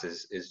mass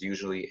is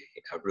usually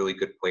a really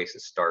good place to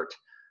start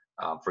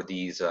for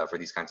these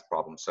kinds of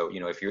problems. So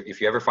if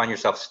you ever find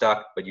yourself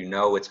stuck, but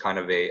it's kind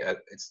of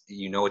it's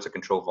a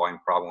control volume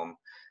problem,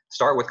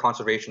 start with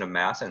conservation of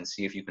mass and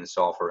see if you can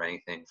solve for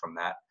anything from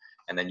that,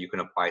 and then you can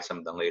apply some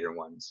of the later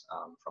ones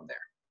from there.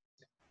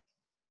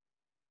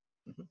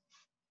 Mm-hmm.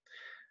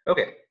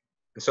 Okay,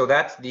 so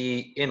that's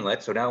the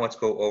inlet. So now let's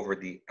go over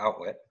the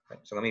outlet.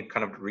 So let me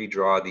kind of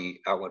redraw the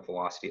outlet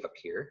velocity up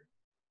here.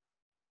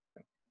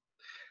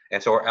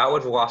 And so our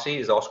outlet velocity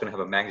is also going to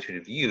have a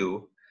magnitude of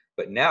u,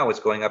 but now it's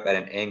going up at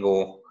an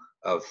angle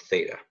of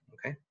theta.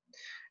 Okay,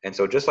 and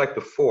so just like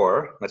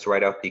before, let's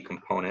write out the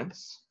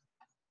components.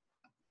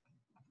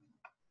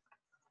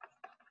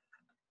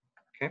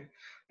 Okay,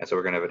 and so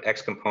we're going to have an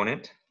x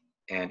component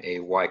and a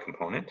y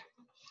component.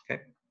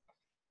 Okay.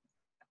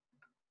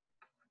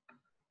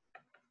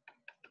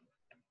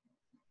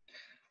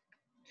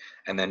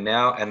 And then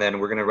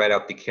we're going to write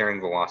out the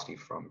carrying velocity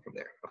from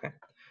there. Okay.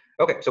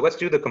 Okay. So let's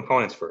do the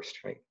components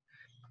first, right?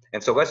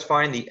 And so let's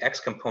find the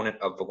x component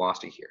of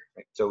velocity here.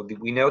 Right? So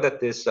we know that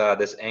this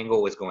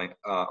angle is going,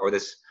 or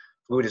this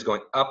fluid is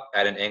going up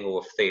at an angle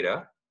of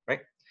theta,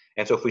 right?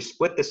 And so if we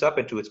split this up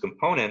into its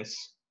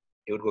components,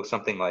 it would look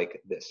something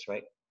like this,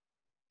 right?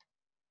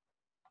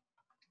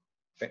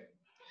 Okay.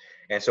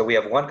 And so we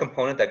have one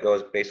component that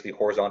goes basically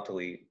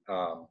horizontally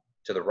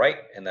to the right,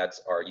 and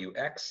that's our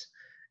ux.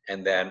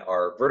 And then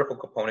our vertical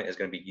component is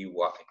going to be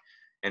uy.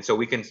 And so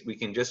we can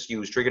just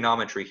use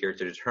trigonometry here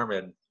to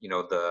determine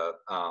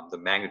the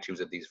magnitudes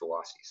of these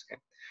velocities. Okay?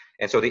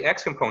 And so the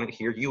x component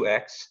here,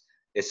 ux,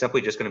 is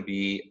simply just going to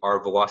be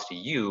our velocity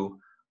u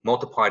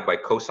multiplied by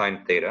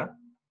cosine theta.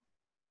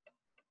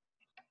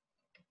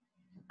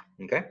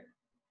 Okay.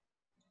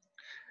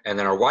 And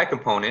then our y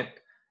component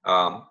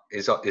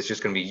is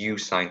just going to be u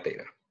sine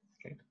theta.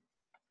 Okay.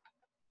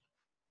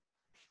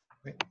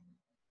 Right.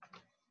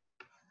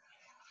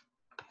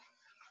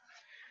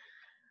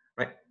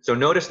 Right. So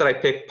notice that I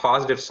picked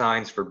positive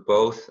signs for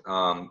both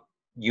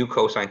u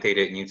cosine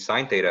theta and u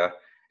sine theta,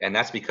 and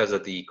that's because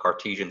of the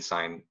Cartesian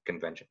sign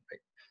convention. Right?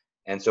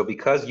 And so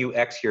because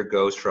ux here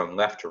goes from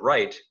left to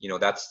right,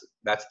 that's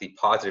the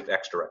positive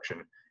x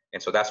direction,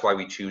 and so that's why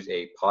we choose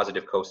a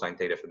positive cosine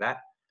theta for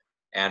that.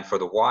 And for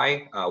the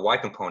y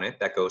component,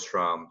 that goes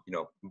from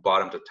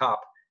bottom to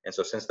top, and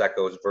so since that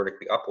goes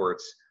vertically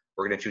upwards,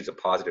 we're going to choose a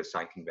positive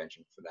sign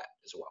convention for that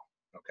as well.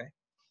 Okay.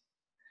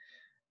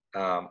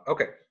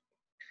 Okay.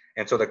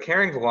 And so the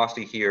carrying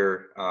velocity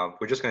here,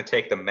 we're just going to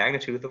take the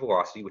magnitude of the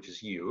velocity, which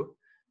is u,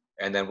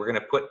 and then we're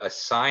going to put a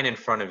sign in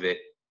front of it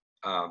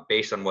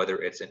based on whether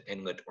it's an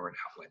inlet or an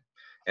outlet.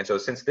 And so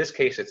since this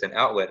case it's an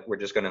outlet, we're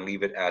just going to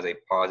leave it as a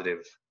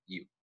positive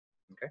u.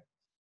 Okay.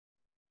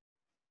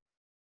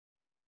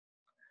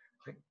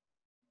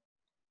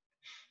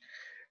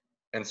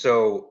 And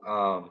so,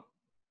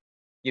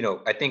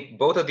 I think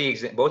both of the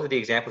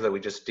examples that we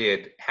just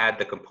did had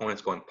the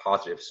components going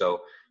positive.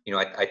 So,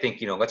 I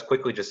think, let's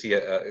quickly just see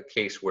a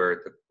case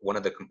where one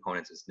of the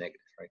components is negative,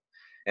 right?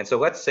 And so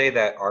let's say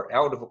that our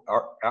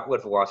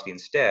outlet velocity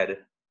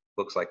instead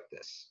looks like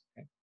this.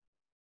 Okay?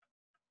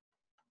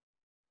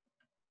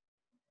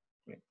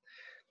 Right.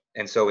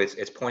 And so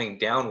it's pointing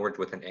downwards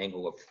with an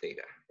angle of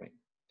theta, right?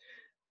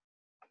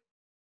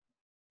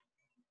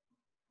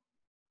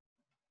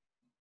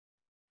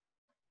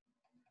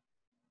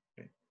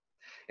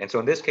 And so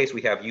in this case,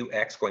 we have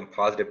ux going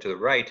positive to the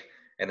right,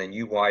 and then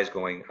uy is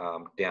going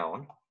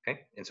down.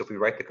 Okay. And so if we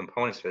write the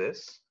components for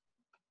this,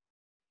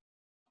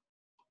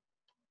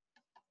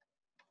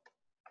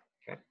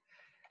 okay.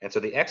 And so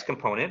the x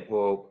component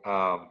will,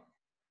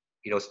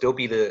 still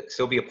be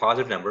a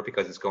positive number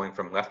because it's going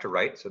from left to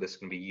right. So this is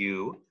going to be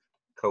u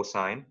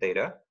cosine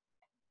theta.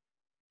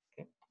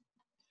 Okay.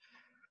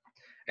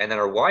 And then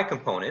our y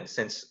component,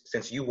 since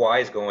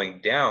uy is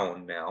going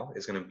down now,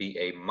 is going to be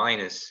a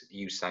minus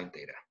u sine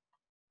theta.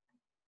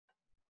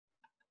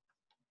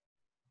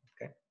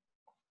 Okay.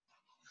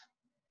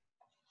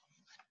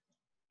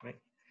 Right.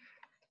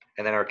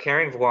 And then our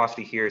carrying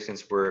velocity here,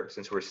 since we're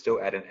still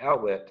at an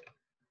outlet,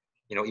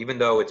 you know, even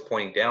though it's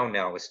pointing down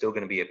now, it's still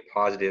going to be a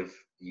positive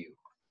u.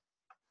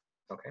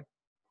 Okay.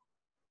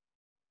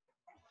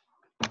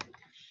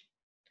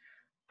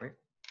 Right.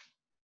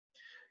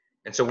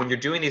 And so when you're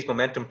doing these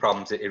momentum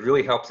problems, it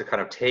really helps to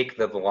kind of take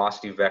the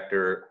velocity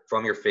vector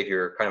from your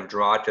figure, kind of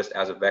draw it just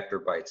as a vector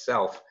by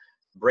itself,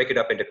 break it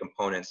up into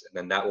components, and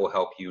then that will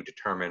help you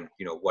determine,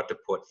 you know, what to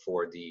put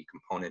for the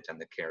component and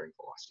the carrying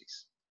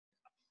velocities.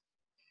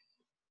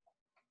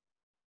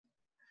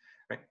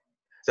 Right?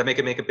 Does that make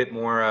a bit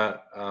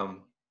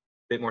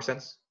more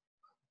sense?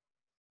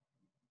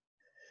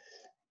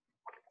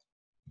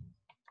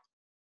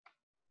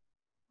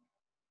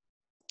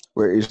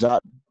 Wait, is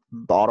that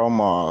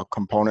bottom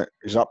component,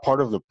 is that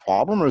part of the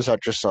problem, or is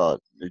that just an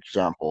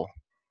example?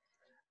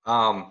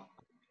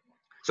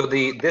 So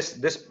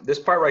this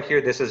part right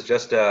here, this is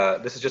just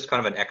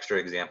kind of an extra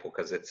example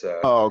because it's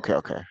Oh,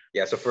 okay.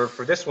 Yeah, so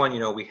for this one, you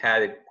know, we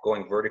had it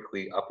going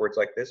vertically upwards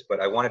like this,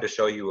 but I wanted to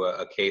show you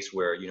a case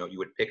where, you know, you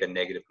would pick a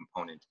negative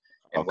component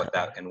and Okay. what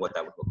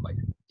that would look like.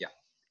 Yeah.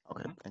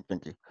 Okay,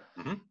 thank you.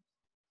 Mm-hmm.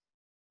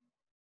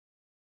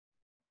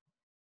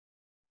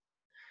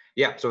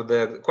 Yeah, so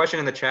the question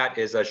in the chat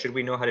is, should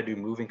we know how to do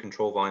moving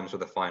control volumes for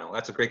the final?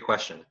 That's a great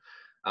question.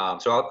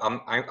 So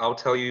I'll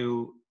tell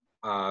you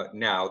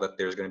now that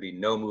there's going to be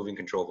no moving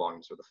control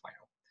volumes for the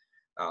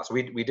final. So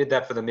we did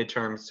that for the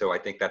midterm, so I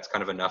think that's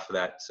kind of enough of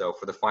that. So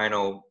for the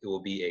final, it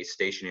will be a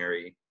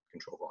stationary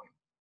control volume.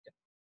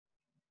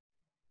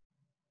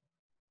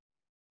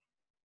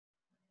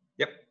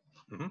 Yep.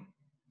 Mm-hmm.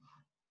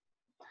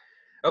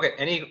 Okay,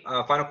 any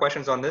final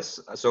questions on this?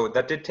 So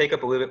that did take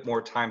up a little bit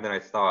more time than I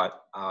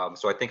thought.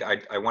 So I think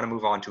I want to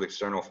move on to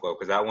external flow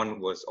because that one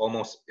was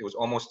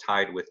almost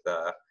tied with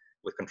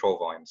control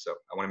volume. So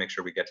I want to make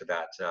sure we get to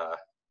that.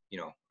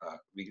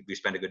 We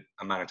spend a good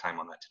amount of time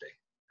on that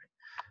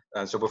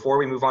today. So before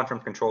we move on from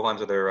control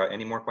volumes, are there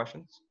any more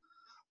questions?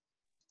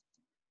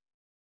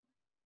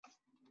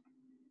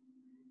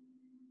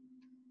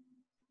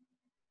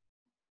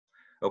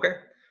 Okay.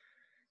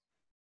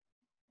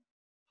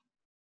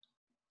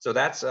 So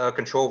that's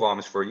control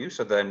volumes for you.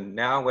 So then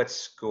now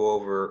let's go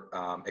over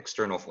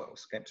external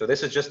flows. Okay. So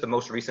this is just the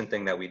most recent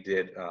thing that we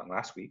did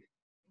last week.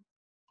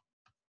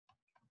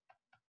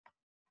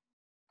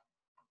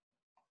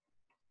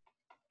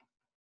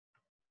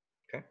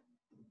 Okay.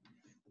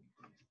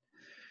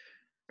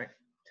 Right.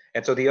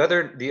 And so the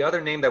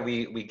other name that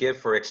we give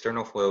for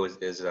external flow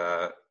is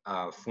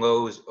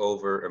flows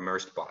over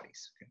immersed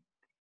bodies. Okay.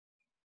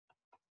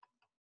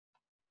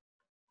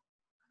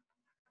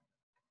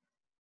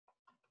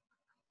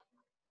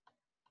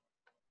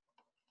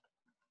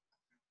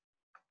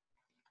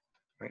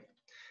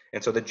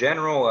 And so the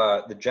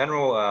general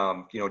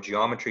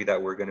geometry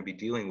that we're going to be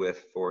dealing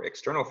with for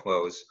external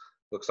flows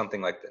looks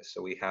something like this.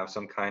 So we have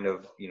some kind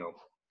of,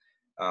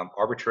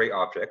 arbitrary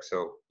object.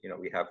 So,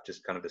 we have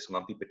just kind of this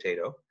lumpy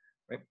potato,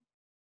 right?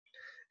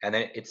 And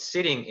then it's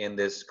sitting in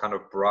this kind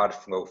of broad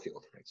flow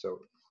field, right?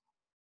 So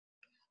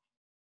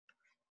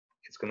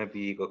it's going to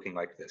be looking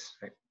like this,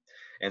 right?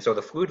 And so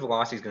the fluid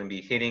velocity is going to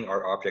be hitting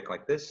our object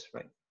like this,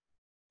 right?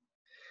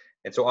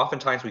 And so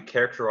oftentimes we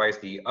characterize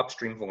the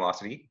upstream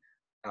velocity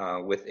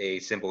with a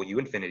symbol u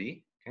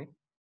infinity. Okay.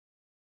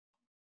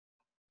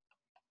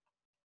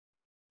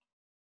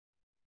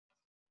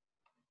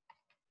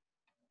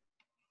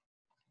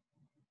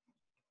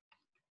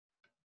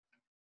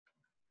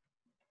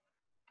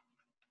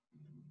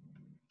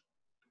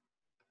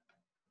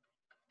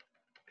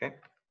 Okay.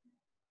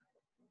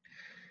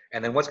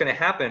 And then what's going to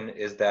happen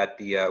is that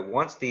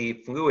once the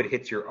fluid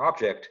hits your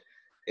object,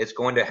 it's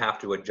going to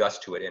have to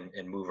adjust to it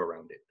and move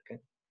around it.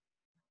 Okay.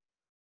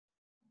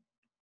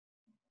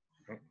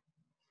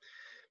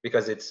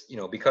 Because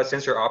because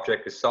since your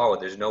object is solid,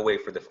 there's no way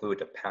for the fluid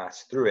to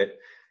pass through it,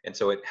 and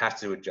so it has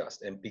to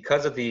adjust. And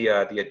because of the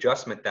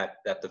adjustment that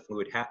the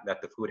fluid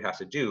has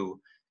to do,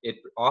 it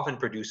often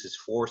produces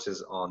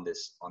forces on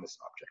this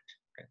object.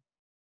 Okay.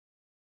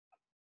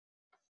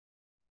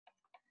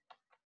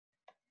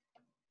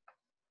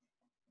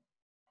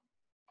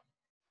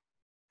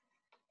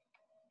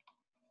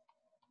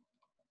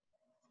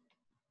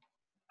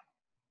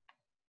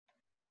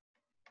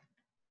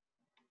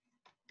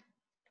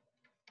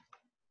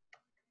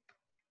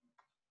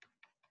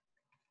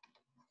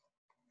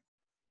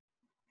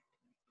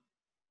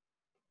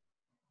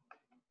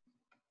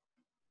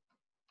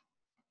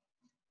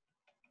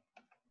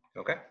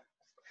 Okay.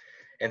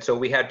 And so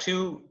we had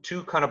two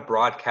kind of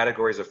broad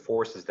categories of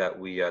forces that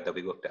we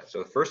looked at. So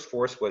the first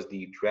force was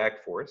the drag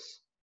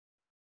force.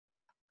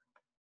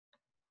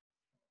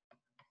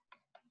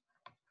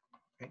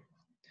 Okay.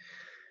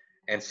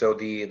 And so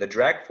the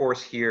drag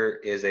force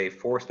here is a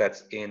force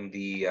that's in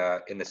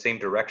the same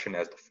direction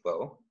as the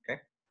flow.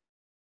 Okay.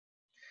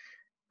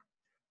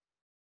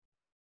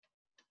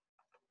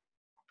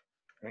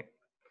 Right.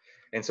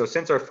 And so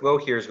since our flow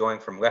here is going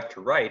from left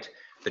to right,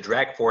 the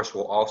drag force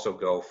will also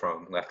go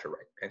from left to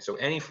right. And so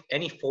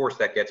any force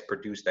that gets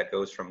produced that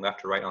goes from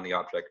left to right on the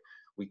object,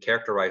 we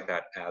characterize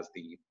that as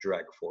the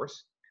drag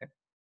force. Okay?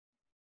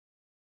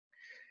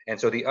 And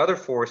so the other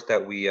force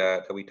that we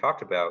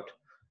talked about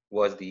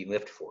was the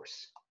lift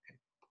force.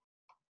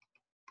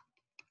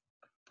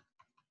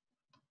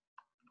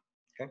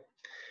 Okay?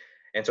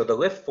 And so the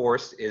lift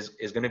force is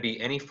going to be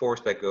any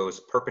force that goes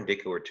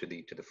perpendicular to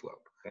the flow.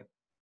 Okay?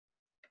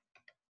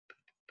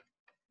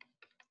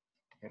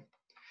 Okay?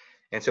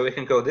 And so it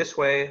can go this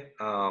way,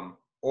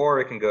 or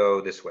it can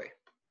go this way,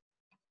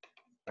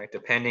 right?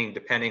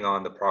 Depending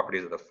on the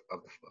properties of the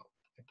flow.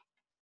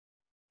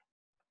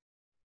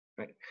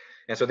 Right?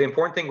 And so the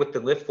important thing with the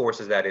lift force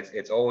is that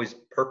it's always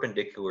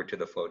perpendicular to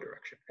the flow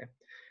direction. Okay?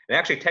 And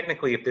actually,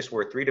 technically, if this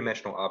were a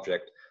three-dimensional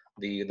object,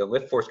 the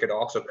lift force could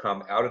also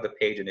come out of the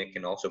page and it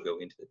can also go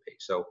into the page.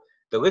 So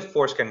the lift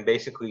force can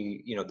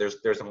basically,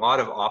 there's a lot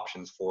of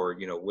options for,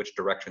 which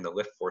direction the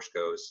lift force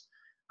goes.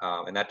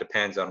 And that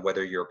depends on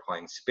whether you're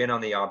applying spin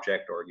on the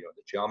object or, the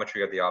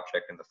geometry of the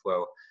object and the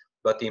flow.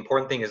 But the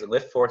important thing is the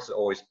lift force is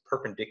always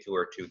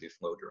perpendicular to the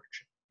flow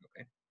direction.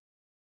 Okay.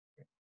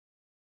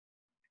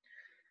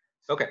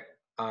 Okay.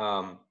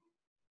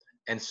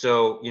 And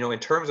so, in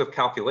terms of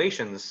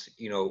calculations,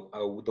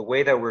 the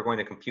way that we're going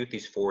to compute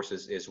these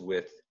forces is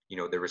with,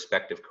 the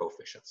respective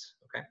coefficients.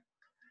 Okay.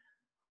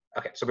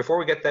 Okay. So before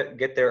we get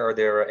there, are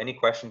there any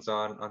questions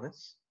on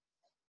this?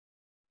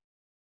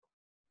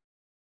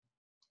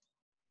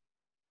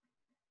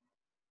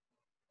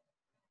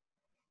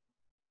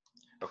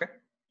 Okay.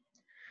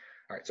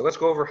 All right. So let's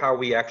go over how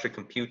we actually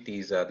compute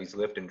these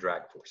lift and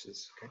drag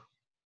forces. Okay.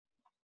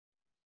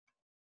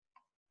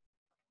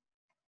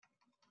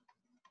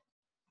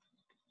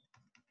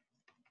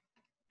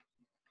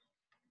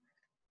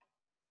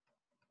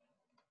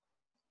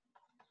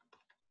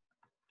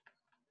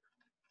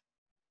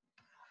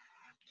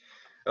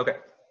 Okay.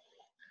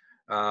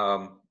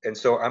 And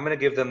so I'm going to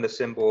give them the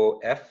symbol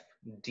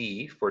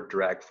FD for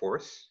drag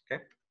force.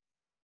 Okay.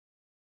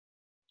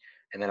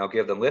 And then I'll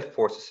give the lift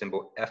force a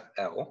symbol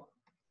FL.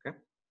 Okay.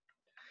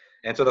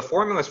 And so the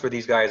formulas for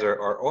these guys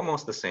are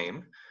almost the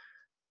same.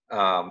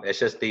 It's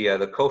just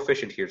the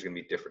coefficient here is going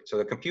to be different. So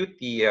to compute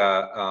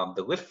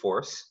the lift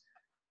force,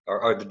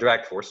 or the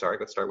drag force, sorry,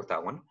 let's start with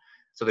that one.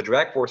 So the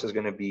drag force is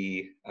going to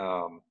be,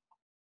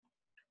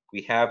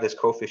 we have this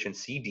coefficient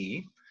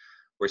CD,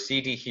 where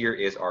CD here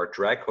is our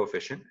drag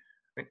coefficient.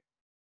 Right?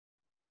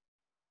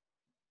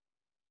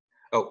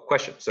 Oh,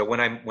 question. So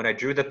when I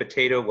drew the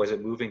potato, was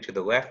it moving to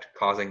the left,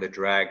 causing the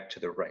drag to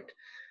the right?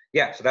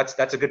 Yeah, so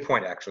that's a good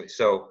point actually.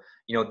 So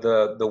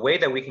the way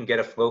that we can get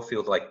a flow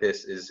field like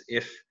this is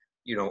if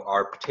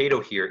our potato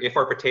here, if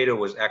our potato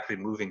was actually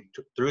moving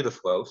through the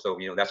flow, so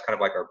that's kind of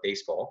like our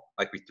baseball,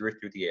 like we threw it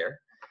through the air.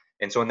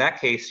 And so in that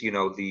case,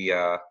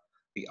 the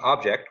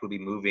object would be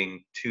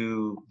moving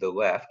to the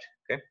left,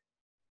 okay?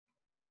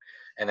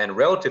 And then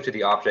relative to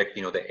the object,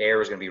 the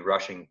air is going to be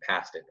rushing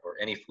past it, or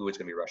any fluid is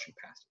going to be rushing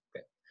past it.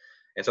 Okay?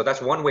 And so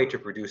that's one way to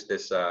produce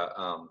this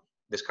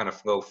this kind of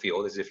flow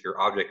field, is if your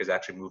object is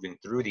actually moving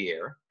through the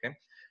air, okay?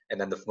 And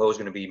then the flow is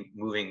going to be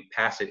moving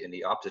past it in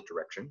the opposite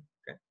direction,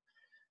 okay?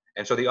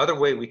 And so the other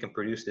way we can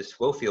produce this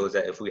flow field is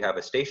that if we have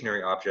a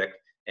stationary object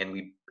and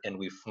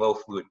we flow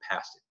fluid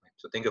past it. Right?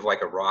 So think of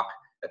like a rock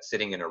that's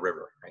sitting in a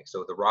river, right?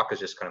 So the rock is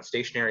just kind of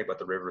stationary, but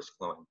the river is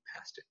flowing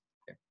past it.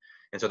 Okay?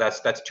 And so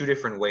that's two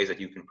different ways that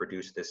you can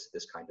produce this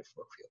kind of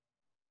flow field.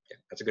 Okay,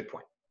 that's a good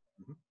point.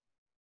 Mm-hmm.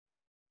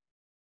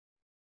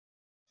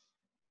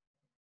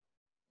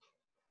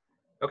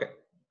 Okay,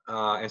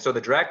 and so the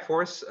drag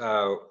force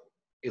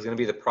is going to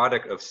be the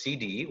product of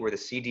CD, where the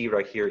CD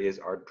right here is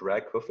our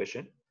drag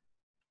coefficient.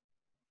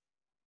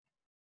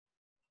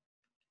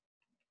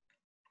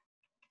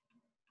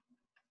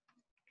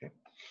 Okay,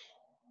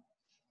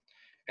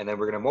 and then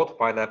we're going to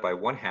multiply that by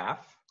 1/2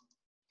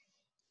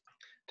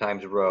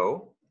 times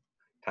rho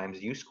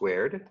times u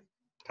squared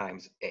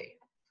times a.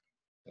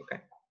 Okay,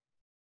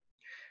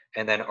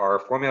 and then our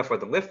formula for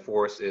the lift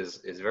force is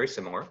very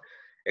similar,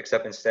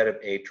 except instead of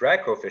a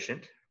drag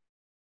coefficient,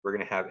 we're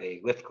going to have a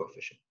lift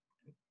coefficient.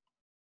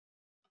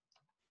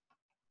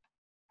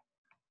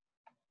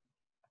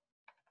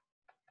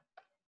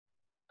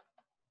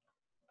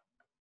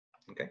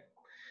 Okay,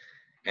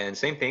 and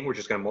same thing, we're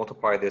just going to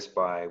multiply this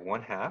by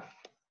 1/2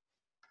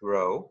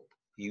 rho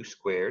u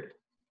squared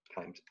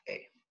times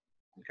a.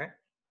 Okay,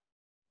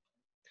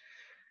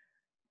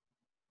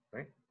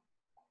 right.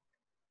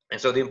 And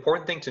so the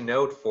important thing to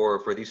note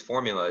for these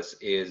formulas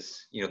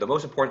is, the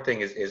most important thing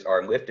is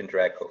our lift and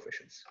drag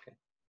coefficients. Okay?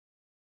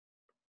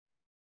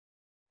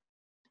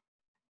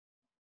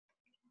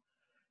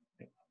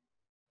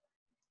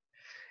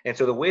 And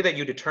so the way that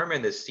you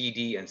determine the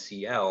CD and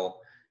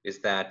CL is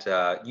that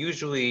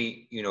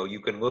usually, you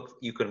can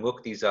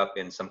look these up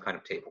in some kind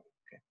of table.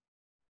 Okay?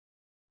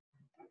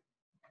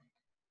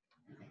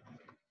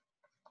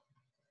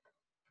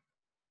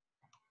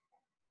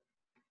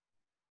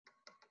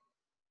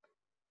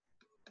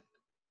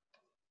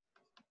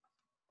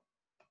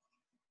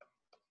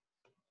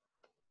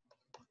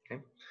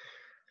 Okay.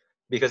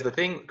 Because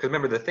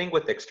remember, the thing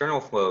with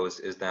external flows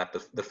is that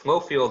the flow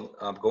field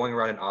going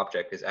around an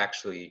object is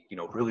actually,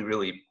 really,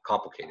 really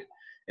complicated.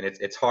 And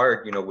it's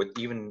hard, with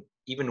even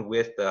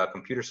with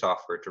computer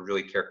software to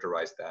really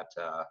characterize that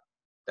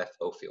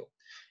flow field.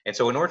 And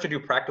so in order to do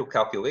practical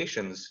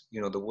calculations,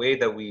 the way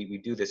that we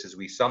do this is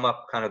we sum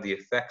up kind of the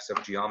effects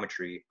of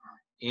geometry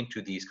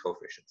into these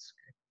coefficients.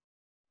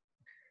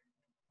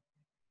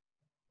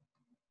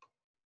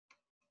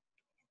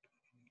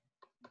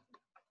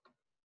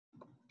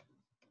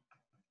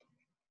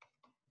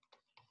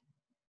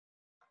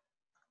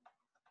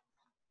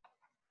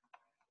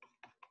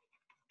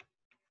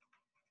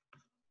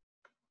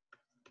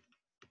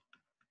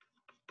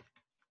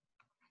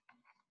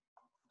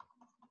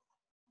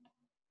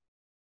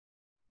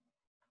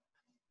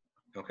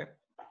 Okay.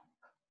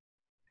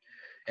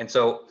 And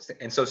so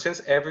since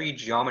every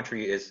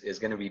geometry is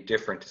going to be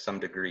different to some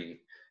degree,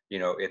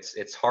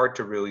 it's hard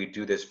to really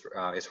do this.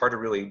 It's hard to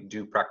really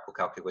do practical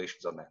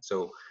calculations on that.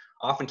 So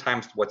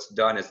oftentimes what's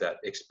done is that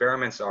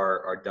experiments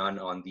are done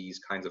on these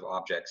kinds of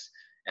objects,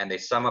 and they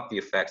sum up the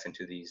effects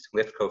into these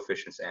lift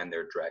coefficients and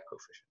their drag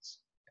coefficients.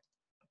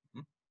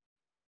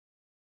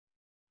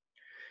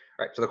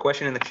 All right, so the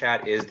question in the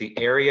chat is, the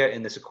area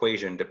in this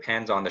equation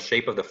depends on the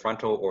shape of the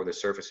frontal or the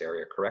surface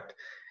area, correct?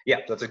 Yeah,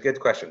 that's a good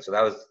question. So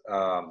that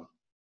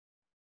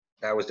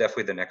was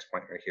definitely the next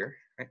point right here,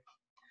 right?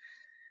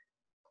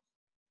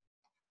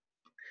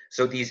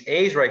 So these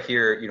A's right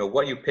here,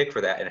 what you pick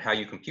for that and how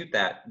you compute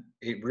that,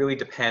 it really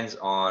depends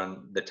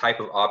on the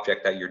type of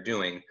object that you're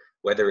doing,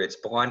 whether it's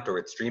blunt or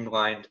it's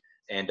streamlined,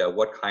 and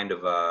what kind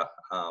of,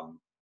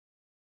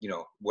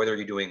 whether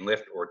you're doing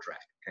lift or drag,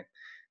 okay?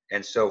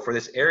 And so for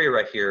this area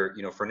right here,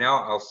 for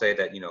now, I'll say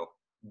that,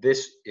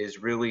 this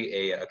is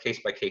really a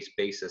case-by-case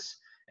basis,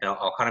 and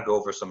I'll kind of go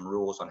over some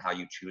rules on how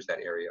you choose that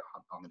area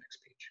on the next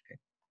page, okay?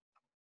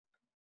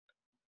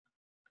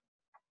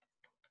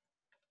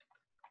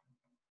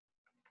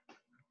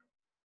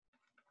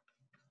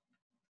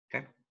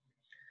 Okay,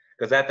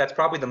 because that's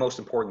probably the most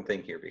important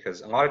thing here,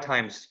 because a lot of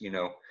times,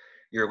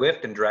 your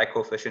lift and drag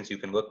coefficients, you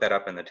can look that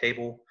up in the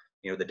table.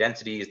 The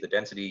density is the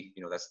density,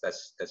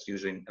 that's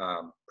usually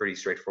pretty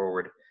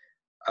straightforward.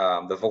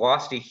 The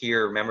velocity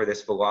here, remember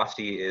this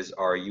velocity is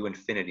our u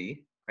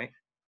infinity, right?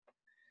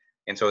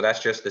 And so that's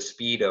just the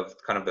speed of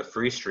kind of the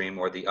free stream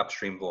or the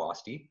upstream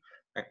velocity,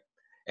 right?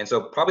 And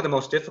so probably the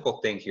most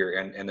difficult thing here,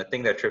 and the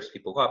thing that trips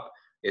people up,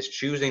 is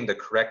choosing the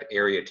correct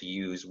area to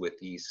use with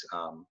these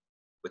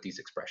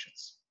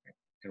expressions. Right?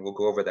 And we'll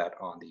go over that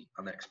on the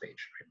next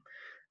page.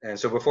 Right? And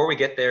so before we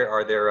get there,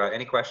 are there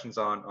any questions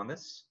on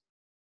this?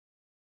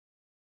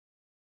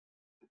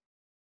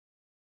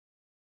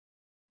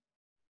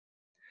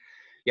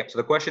 Yep. So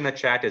the question in the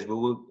chat is,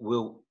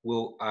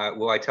 will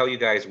I tell you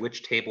guys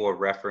which table or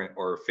reference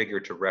or figure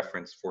to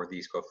reference for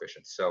these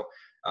coefficients? So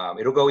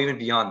it'll go even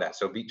beyond that.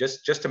 So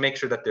just to make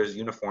sure that there's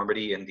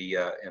uniformity in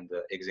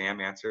the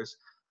exam answers,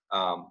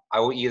 I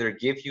will either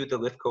give you the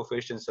lift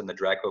coefficients and the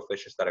drag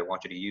coefficients that I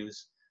want you to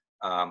use,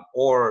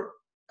 or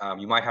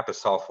you might have to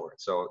solve for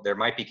it. So there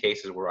might be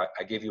cases where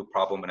I give you a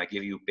problem and I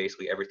give you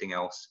basically everything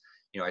else.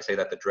 I say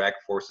that the drag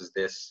force is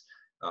this,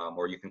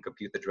 or you can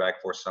compute the drag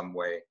force some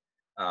way.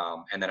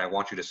 And then I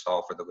want you to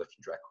solve for the lift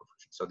and drag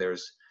coefficient. So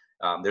there's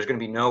going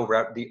to be no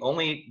the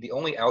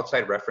only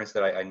outside reference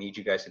that I need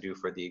you guys to do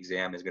for the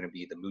exam is going to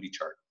be the Moody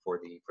chart for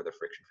the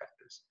friction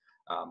factors.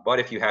 But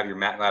if you have your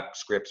MATLAB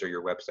scripts or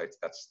your websites,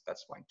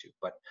 that's fine too.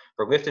 But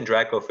for lift and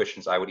drag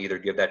coefficients, I would either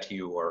give that to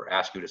you or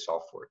ask you to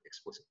solve for it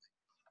explicitly.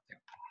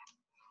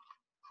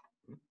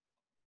 Yeah.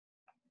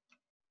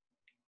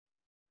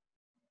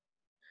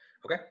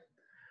 Okay.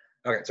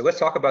 Okay. So let's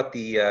talk about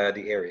the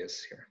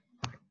areas here.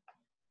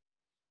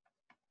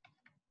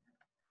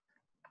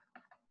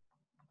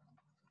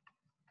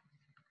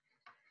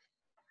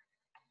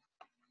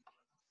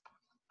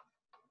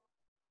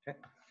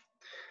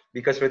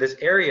 Because for this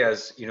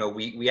areas,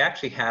 we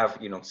actually have,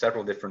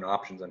 several different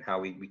options on how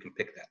we can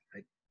pick that,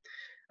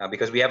 right?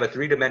 Because we have a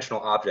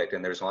three-dimensional object,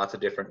 and there's lots of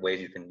different ways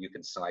you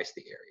can slice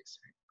the areas.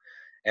 Right?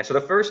 And so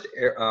the first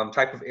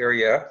type of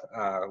area,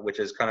 which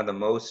is kind of the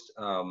most,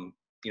 kind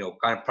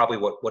of probably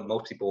what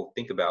most people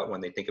think about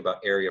when they think about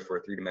area for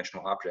a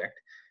three-dimensional object,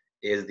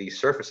 is the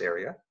surface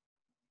area.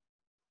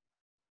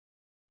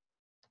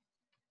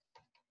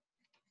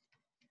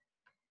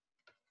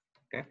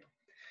 Okay.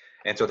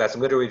 And so that's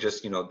literally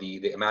just,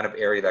 the amount of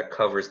area that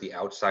covers the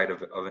outside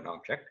of an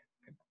object.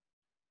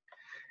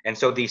 And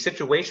so the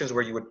situations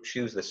where you would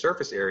choose the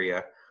surface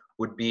area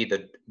would be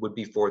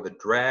for the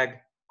drag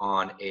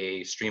on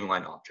a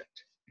streamlined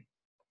object.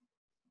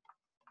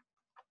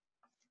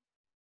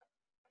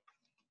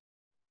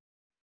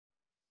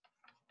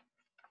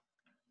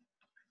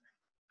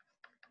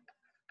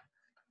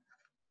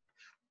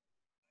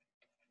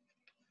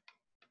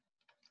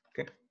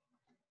 Okay.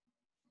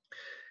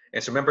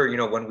 And so remember,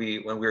 when we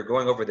were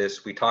going over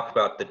this, we talked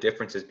about the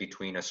differences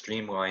between a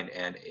streamlined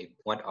and a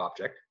blunt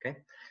object. Okay.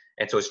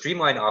 And so a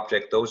streamlined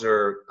object, those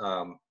are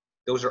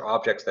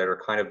objects that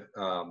are kind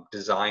of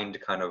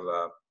designed kind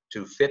of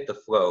to fit the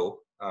flow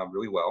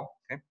really well.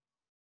 Okay.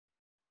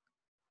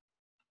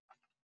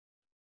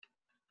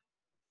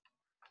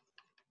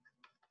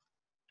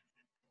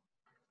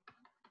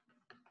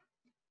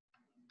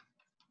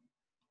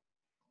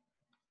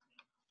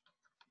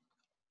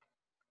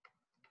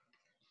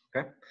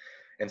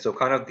 And so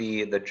kind of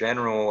the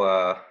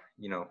general,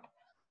 you know,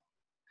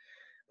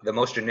 the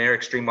most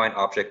generic streamlined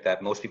object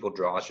that most people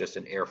draw is just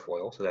an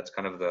airfoil. So that's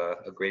kind of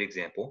a great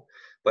example.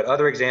 But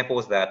other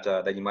examples that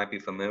that you might be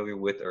familiar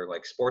with are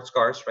like sports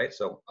cars, right?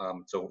 So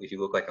so if you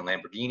look like a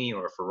Lamborghini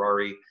or a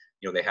Ferrari,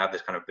 you know, they have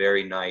this kind of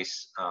very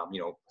nice,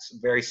 you know,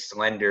 very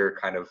slender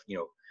kind of, you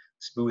know,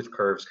 smooth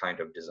curves kind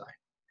of design.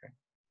 Okay.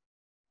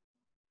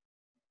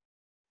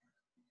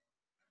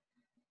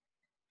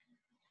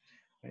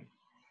 Right.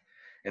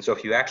 And so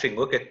if you actually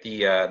look at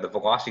the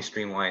velocity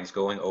streamlines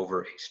going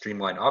over a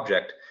streamlined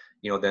object,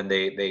 you know, then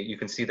you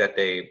can see that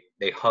they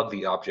hug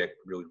the object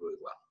really, really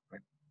well,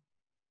 right?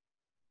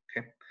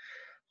 Okay.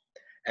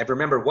 And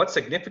remember, what's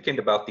significant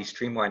about the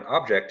streamlined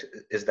object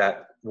is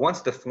that once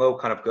the flow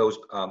kind of goes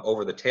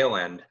over the tail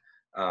end,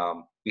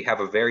 we have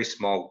a very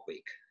small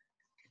wake.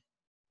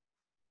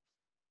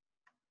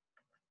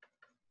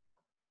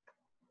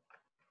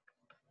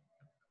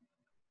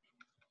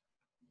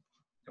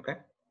 Okay.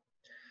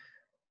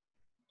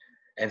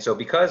 And so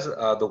because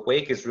the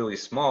wake is really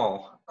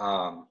small,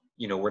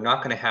 you know, we're not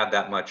going to have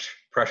that much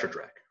pressure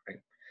drag, right?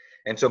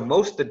 And so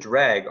most of the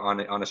drag on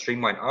a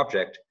streamlined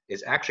object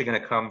is actually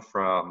going to come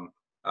from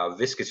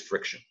viscous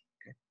friction.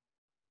 Okay?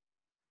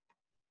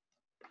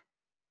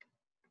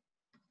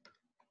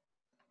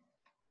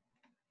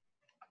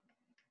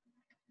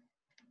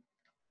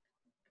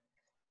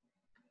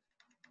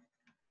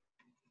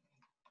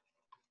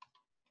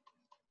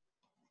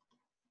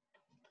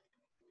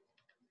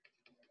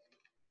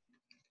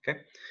 Okay.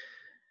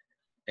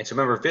 And so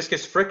remember,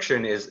 viscous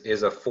friction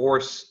is a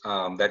force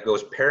that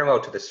goes parallel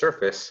to the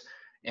surface.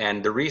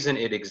 And the reason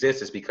it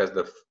exists is because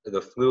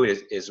the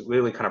fluid is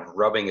really kind of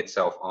rubbing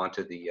itself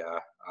onto the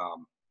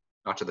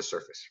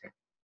surface. Right?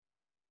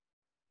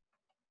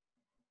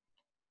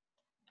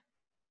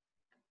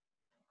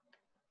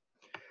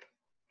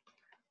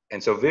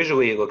 And so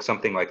visually, it looks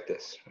something like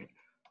this. Right?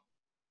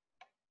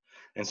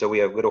 And so we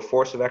have little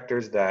force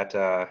vectors that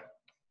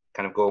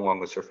kind of go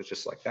along the surface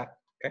just like that.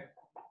 Okay.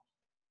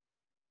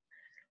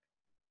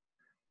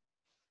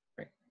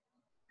 Right.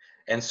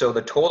 And so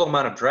the total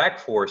amount of drag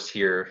force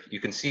here, you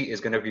can see, is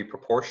going to be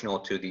proportional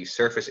to the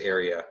surface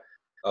area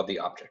of the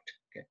object.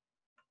 Okay.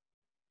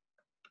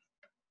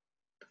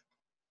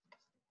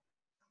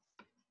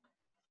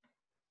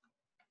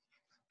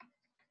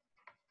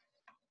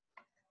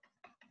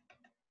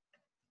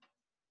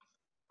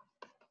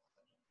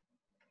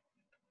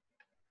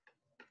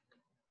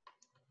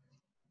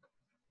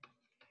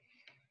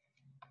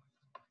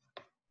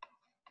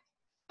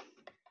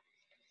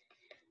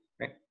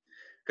 Right.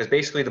 Because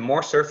basically, the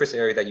more surface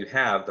area that you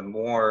have, the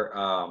more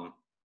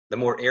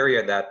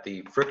area that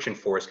the friction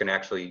force can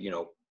actually, you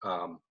know,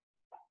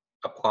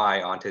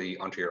 apply onto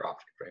your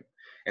object, right?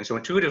 And so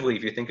intuitively,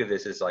 if you think of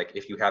this as like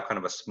if you have kind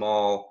of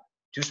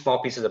two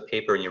small pieces of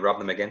paper and you rub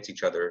them against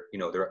each other, you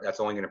know, that's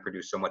only going to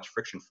produce so much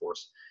friction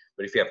force.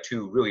 But if you have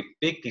two really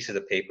big pieces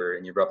of paper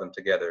and you rub them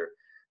together,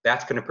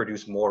 that's going to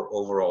produce more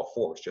overall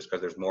force just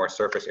because there's more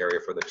surface area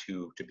for the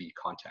two to be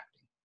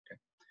contacting. Okay?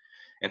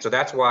 And so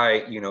that's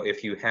why, you know,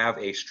 if you have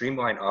a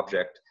streamlined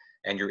object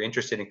and you're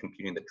interested in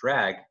computing the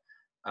drag,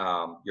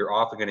 you're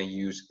often going to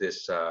use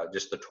this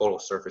just the total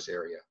surface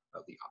area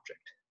of the object.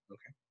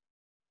 Okay.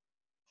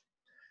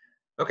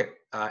 Okay.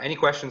 Any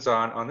questions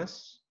on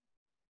this?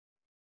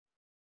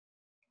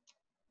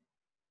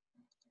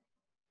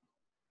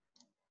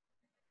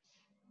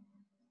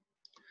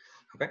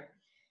 Okay.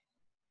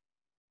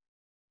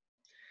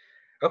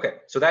 Okay.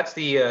 So that's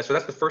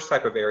the first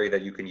type of area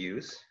that you can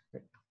use.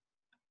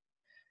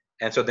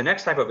 And so the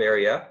next type of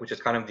area, which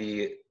is kind of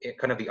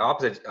the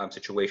opposite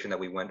situation that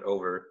we went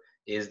over,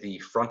 is the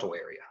frontal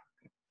area.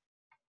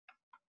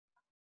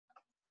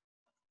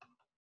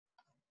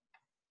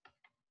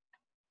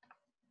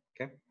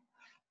 Okay.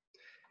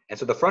 And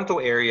so the frontal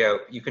area,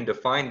 you can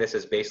define this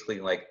as basically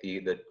like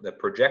the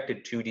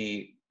projected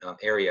 2D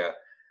area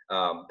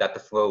that the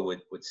flow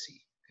would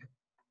see.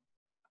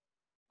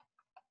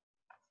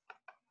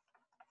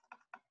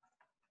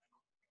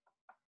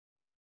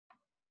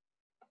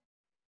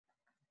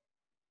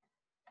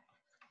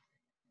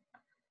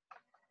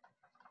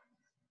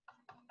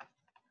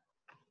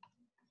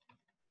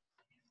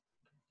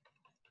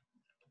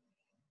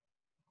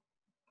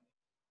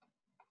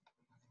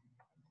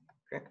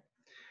 Okay.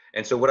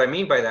 And so what I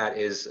mean by that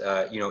is,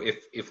 you know,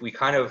 if we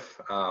kind of,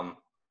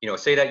 you know,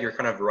 say that you're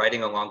kind of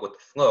riding along with the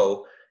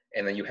flow,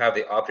 and then you have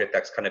the object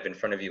that's kind of in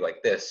front of you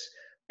like this.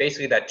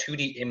 Basically, that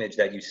 2D image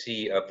that you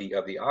see of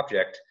the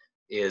object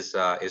is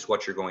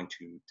what you're going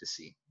to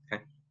see.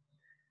 Okay.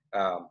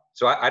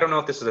 So I don't know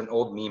if this is an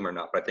old meme or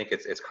not, but I think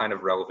it's kind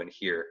of relevant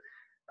here.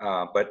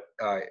 But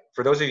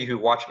for those of you who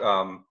watch,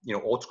 you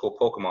know, old school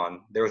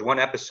Pokemon, there was one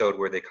episode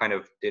where they kind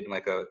of did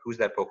like a "Who's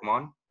that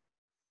Pokemon?"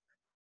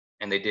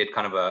 And they did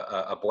kind of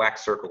a black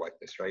circle like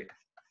this, right?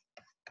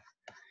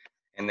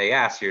 And they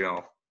asked, you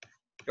know,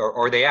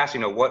 or they asked, you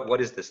know, what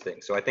is this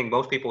thing? So I think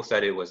most people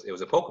said it was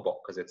a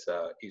Pokeball because it's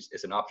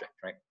an object,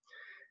 right?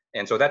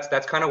 And so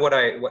that's kind of what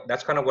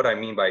I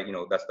mean by, you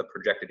know, that's the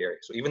projected area.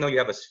 So even though you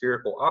have a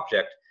spherical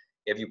object,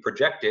 if you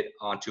project it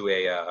onto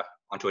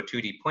onto a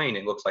 2D plane,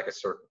 it looks like a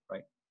circle,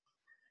 right?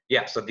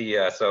 Yeah, so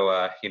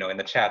you know, in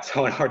the chat,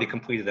 someone already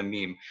completed the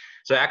meme.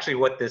 So actually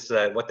what this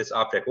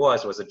object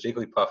was a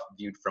Jigglypuff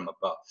viewed from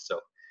above. So,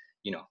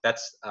 you know,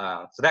 that's,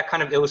 so that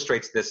kind of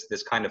illustrates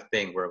this kind of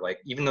thing where, like,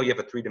 even though you have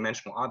a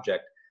three-dimensional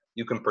object,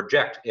 you can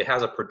project, it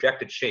has a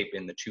projected shape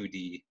in the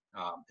 2D,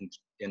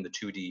 in the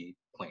 2D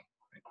plane,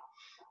 right?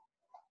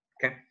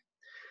 Okay.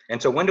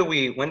 And so when do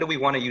we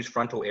want to use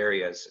frontal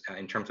areas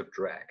in terms of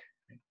drag?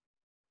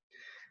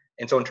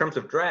 And so in terms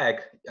of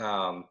drag,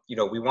 you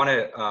know, we want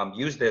to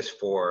use this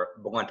for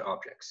blunt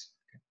objects.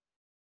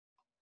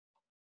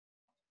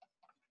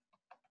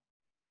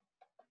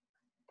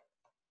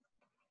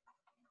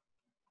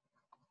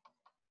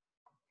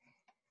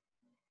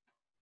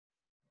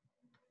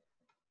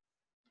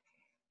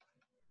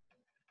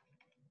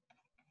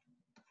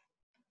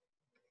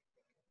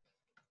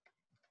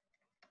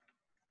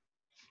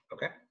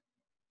 Okay.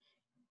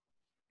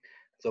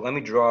 So let me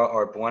draw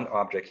our blunt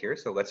object here.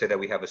 So let's say that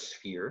we have a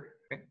sphere.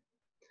 Okay?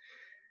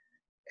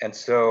 And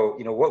so,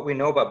 you know, what we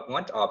know about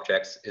blunt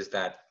objects is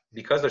that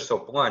because they're so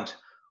blunt,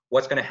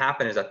 what's going to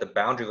happen is that the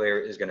boundary layer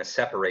is going to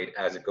separate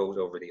as it goes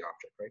over the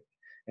object, right?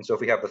 And so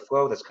if we have the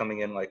flow that's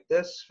coming in like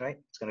this, right,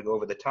 it's going to go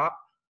over the top,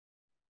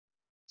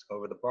 it's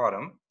over the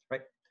bottom,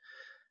 right?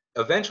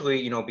 Eventually,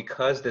 you know,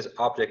 because this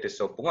object is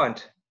so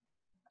blunt,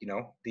 you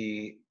know,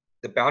 the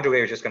boundary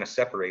layer is just going to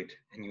separate,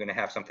 and you're going to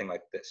have something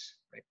like this,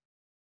 right?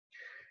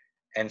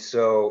 And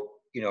so,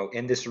 you know,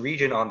 in this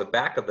region on the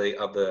back of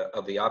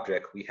the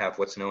object, we have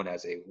what's known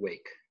as a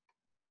wake.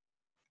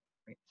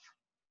 Right?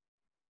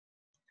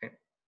 Okay.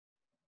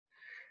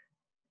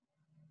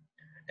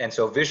 And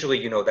so visually,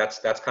 you know, that's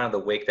kind of the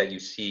wake that you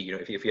see. You know,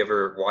 if you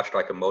ever watched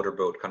like a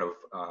motorboat kind of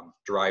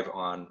drive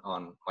on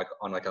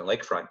like a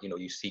lakefront, you know,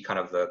 you see kind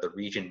of the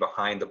region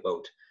behind the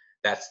boat.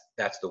 That's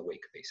the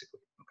wake basically.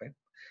 Okay.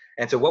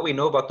 And so what we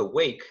know about the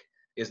wake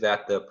is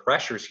that the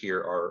pressures here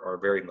are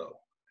very low.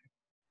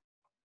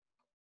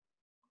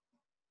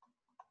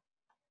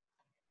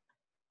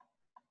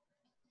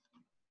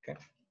 Okay.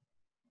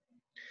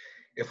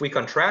 If we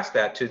contrast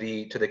that to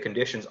the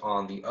conditions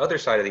on the other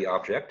side of the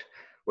object,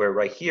 where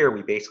right here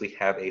we basically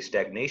have a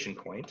stagnation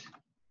point.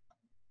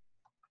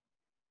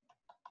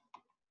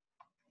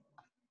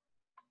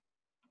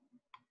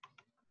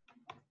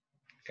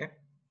 Okay.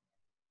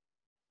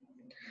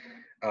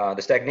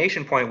 The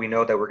stagnation point, we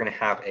know that we're going to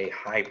have a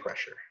high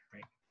pressure,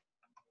 right?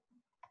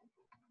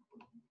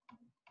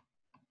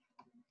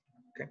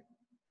 Okay.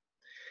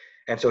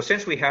 And so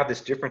since we have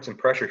this difference in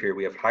pressure here,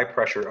 we have high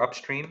pressure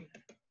upstream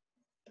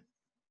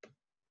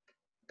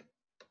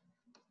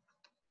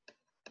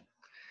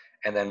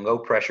and then low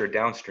pressure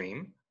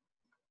downstream.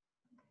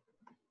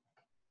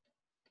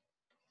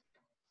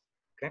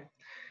 Okay.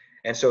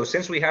 And so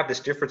since we have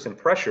this difference in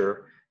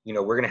pressure, you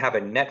know, we're going to have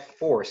a net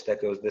force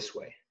that goes this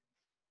way.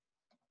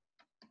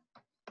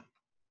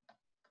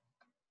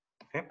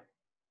 Okay.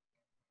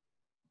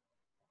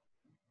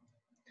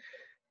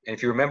 And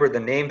if you remember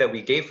the name that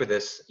we gave for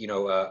this, you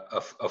know,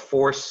 a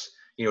force,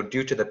 you know,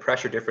 due to the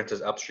pressure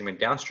differences upstream and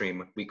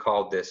downstream, we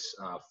called this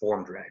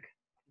form drag.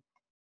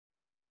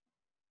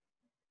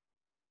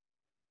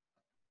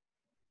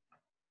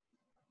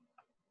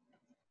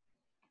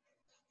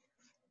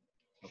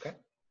 Okay.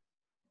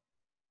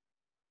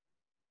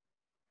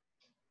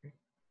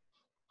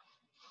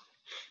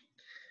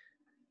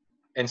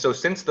 And so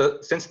since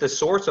the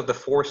source of the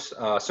force,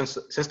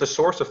 since the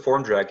source of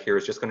form drag here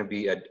is just going to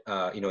be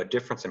a you know, a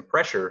difference in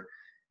pressure,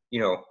 you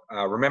know,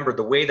 remember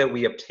the way that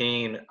we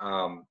obtain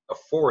a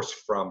force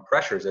from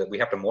pressure is that we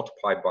have to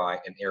multiply by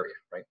an area,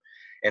 right?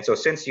 And so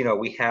since, you know,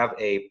 we have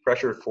a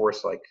pressure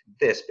force like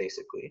this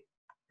basically,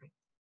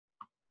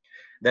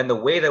 then the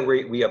way that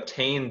we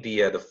obtain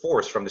the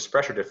force from this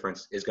pressure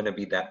difference is going to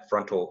be that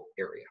frontal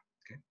area.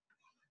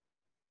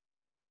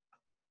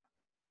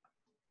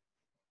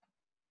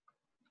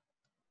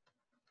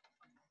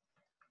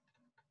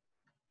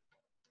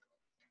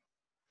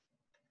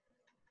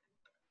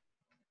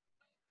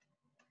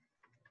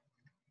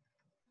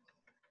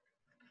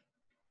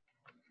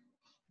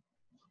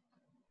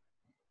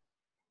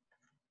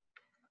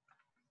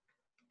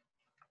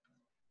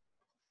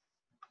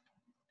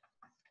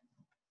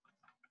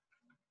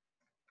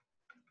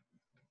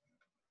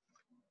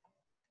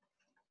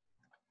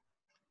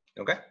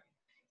 Okay.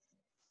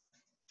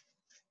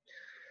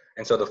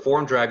 And so the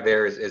form drag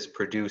there is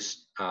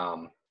produced,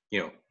 you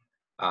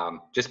know,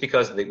 just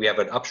because we have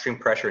an upstream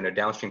pressure and a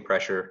downstream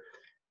pressure,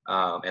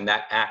 and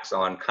that acts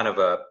on kind of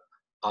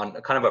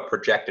a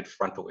projected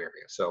frontal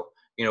area. So,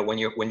 you know, when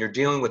you're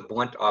dealing with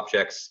blunt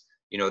objects,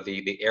 you know,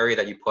 the area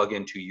that you plug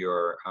into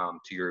your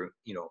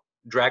you know,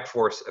 drag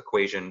force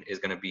equation is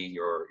going to be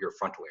your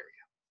frontal area.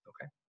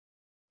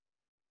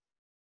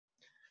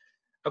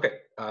 Okay.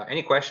 Okay.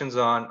 Any questions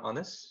on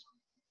this?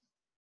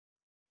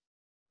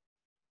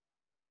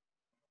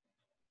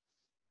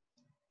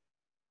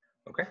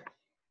 Okay.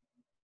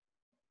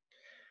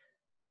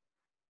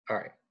 All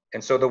right.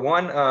 And so the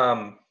one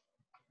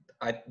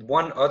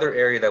other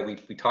area that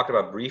we talked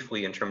about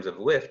briefly in terms of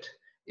lift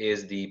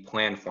is the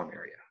plan form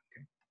area.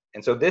 Okay.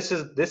 And so this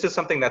is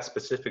something that's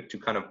specific to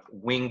kind of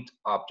winged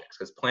objects,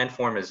 because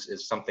planform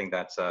is something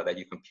that's that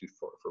you compute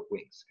for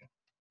wings.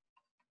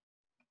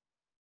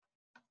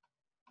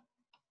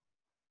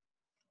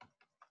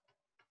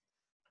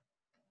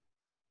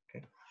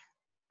 Okay.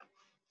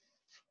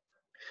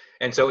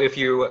 And so if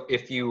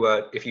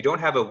you don't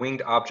have a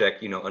winged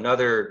object,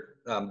 another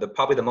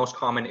probably the most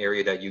common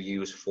area that you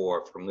use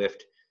for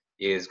lift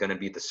is going to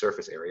be the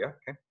surface area.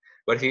 Okay.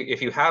 But if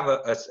you have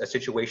a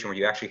situation where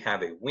you actually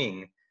have a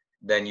wing,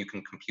 then you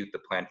can compute the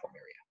planform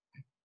area.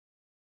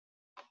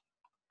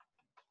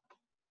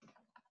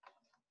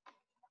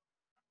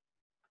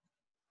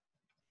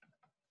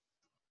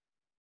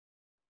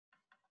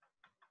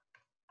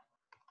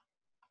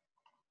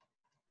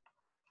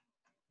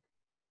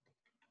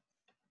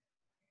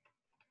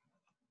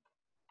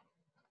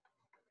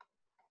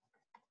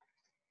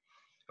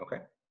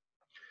 Okay.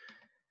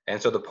 And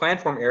so the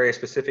planform area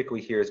specifically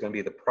here is going to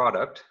be the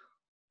product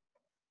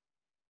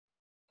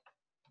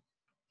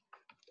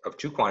of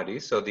two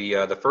quantities. So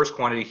the first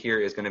quantity here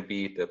is going to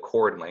be the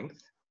chord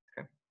length.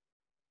 Okay.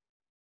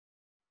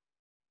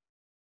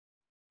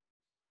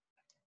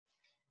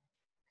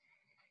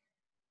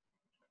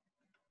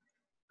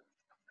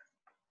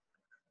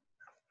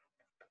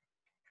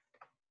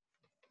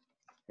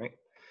 Right.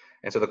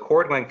 And so the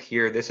chord length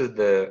here, this is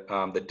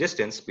the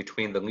distance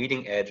between the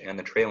leading edge and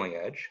the trailing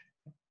edge.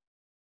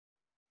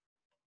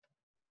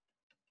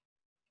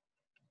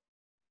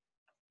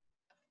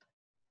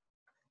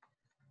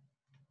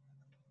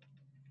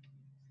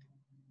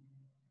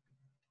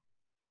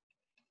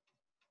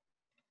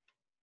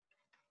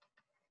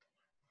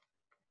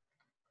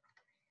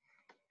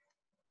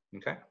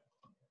 Okay.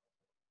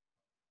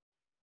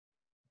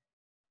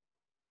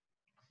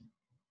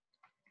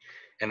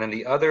 And then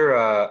the other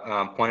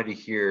quantity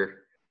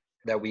here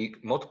that we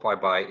multiply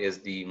by is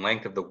the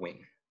length of the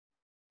wing.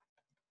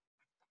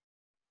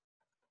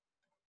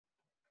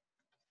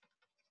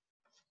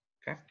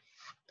 Okay.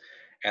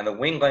 And the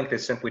wing length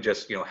is simply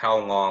just, how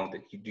long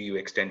do you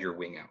extend your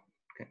wing out?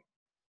 Okay.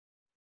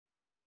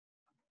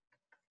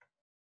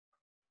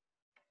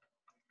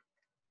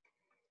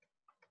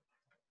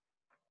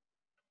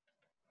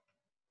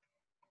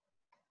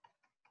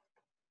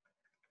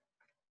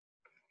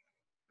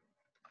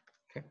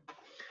 Okay.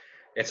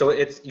 And so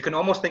you can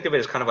almost think of it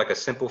as kind of like a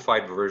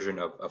simplified version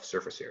of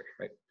surface area,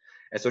 right?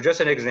 And so just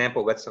an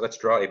example, let's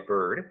draw a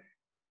bird.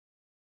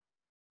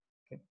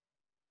 Okay.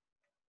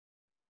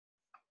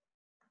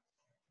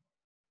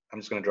 I'm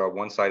just going to draw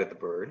one side of the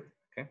bird.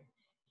 Okay.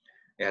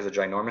 It has a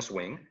ginormous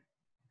wing,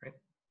 right?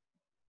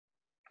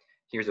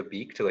 Here's a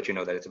beak to let you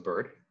know that it's a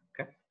bird.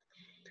 Okay.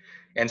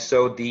 And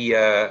so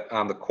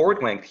the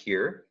chord length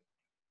here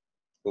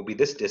will be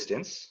this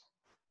distance.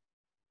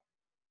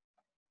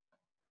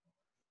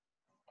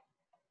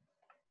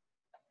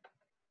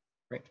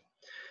 Right.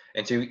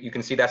 And so you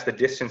can see that's the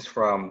distance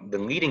from the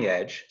leading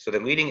edge. So the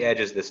leading edge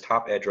is this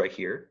top edge right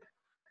here,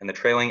 and the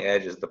trailing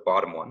edge is the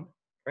bottom one,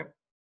 right?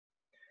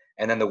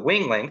 And then the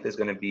wing length is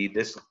going to be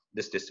this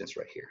distance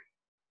right here.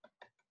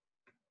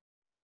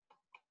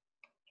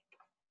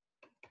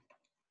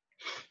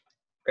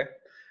 Okay.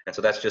 And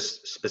so that's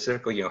just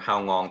specifically,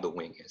 how long the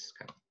wing is.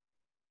 Okay.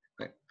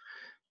 Right.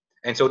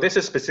 And so this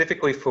is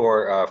specifically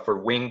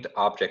for winged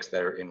objects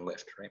that are in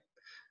lift, right?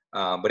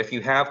 But if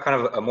you have kind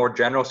of a more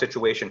general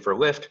situation for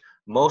lift,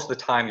 most of the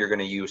time you're going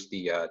to use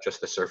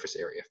just the surface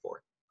area for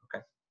it.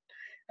 Okay.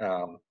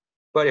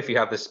 But if you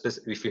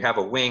have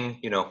a wing,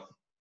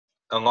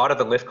 a lot of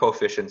the lift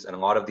coefficients and a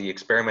lot of the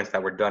experiments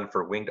that were done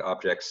for winged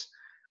objects,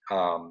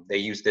 they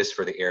use this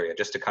for the area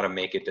just to kind of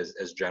make it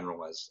as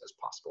general as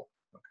possible.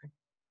 Okay.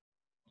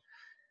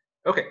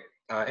 Okay.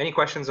 Any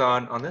questions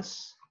on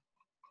this?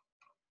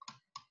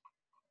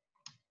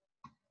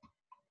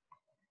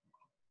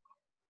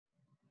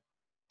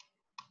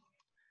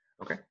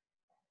 Okay.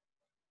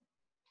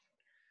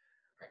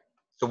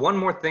 So one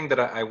more thing that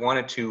I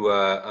wanted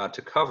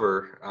to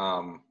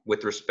cover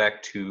with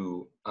respect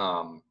to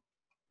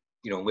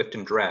lift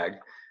and drag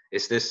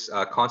is this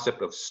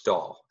concept of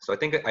stall. So I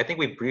think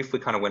we briefly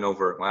kind of went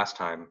over it last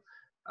time,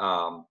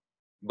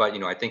 but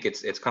I think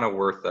it's kind of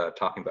worth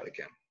talking about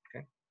again.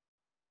 Okay.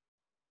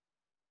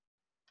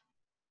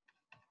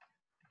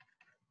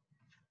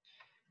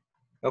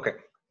 Okay.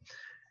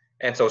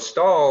 And so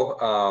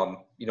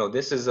stall,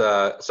 this is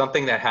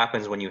something that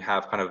happens when you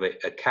have kind of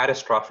a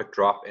catastrophic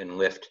drop in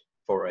lift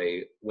for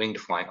a winged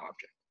flying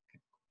object.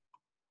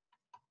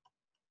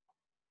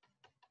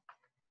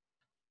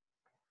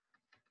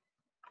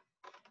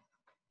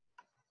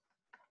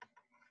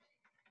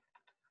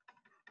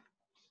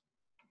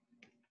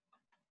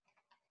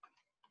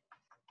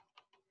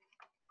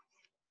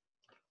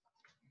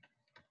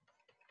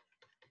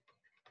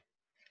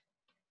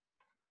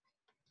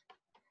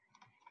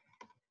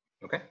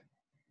 Okay.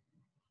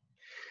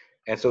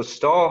 And so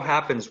stall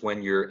happens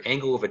when your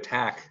angle of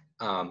attack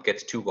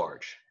gets too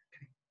large.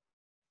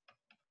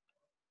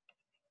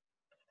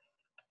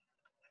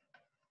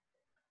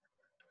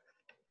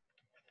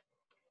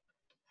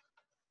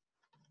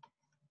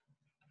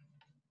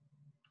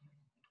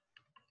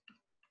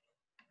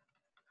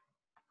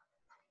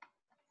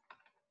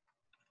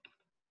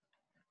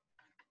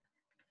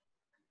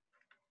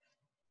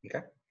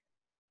 Okay.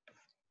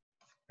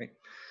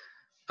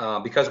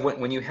 Right. Because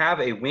when you have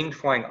a winged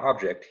flying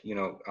object, you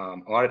know,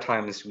 a lot of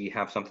times we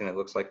have something that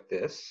looks like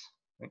this.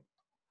 Right?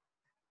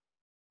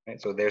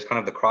 Right? So there's kind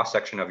of the cross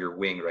section of your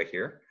wing right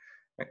here.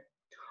 Right?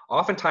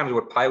 Oftentimes,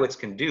 what pilots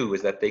can do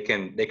is that they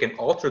can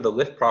alter the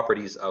lift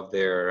properties of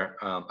their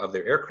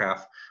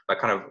aircraft by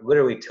kind of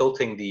literally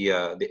tilting the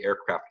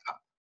aircraft up.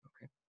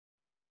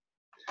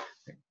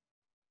 Okay.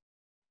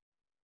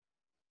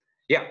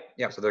 Yeah.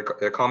 So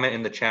their comment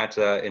in the chat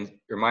it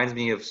reminds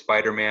me of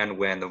Spider-Man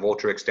when the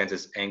Vulture extends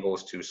his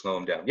angles to slow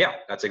him down. Yeah,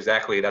 that's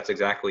exactly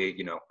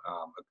you know,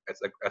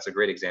 that's a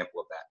great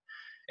example of that.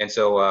 And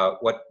so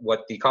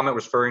what the comment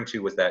was referring to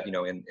was that, you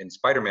know, in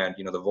Spider-Man,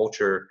 you know, the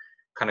Vulture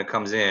kind of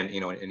comes in, you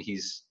know, and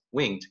he's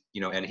winged,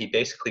 you know, and he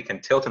basically can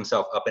tilt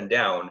himself up and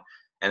down,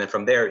 and then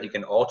from there he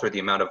can alter the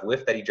amount of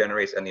lift that he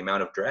generates and the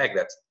amount of drag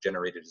that's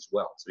generated as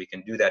well. So he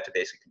can do that to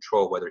basically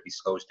control whether he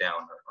slows down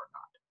or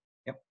not.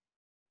 Yep.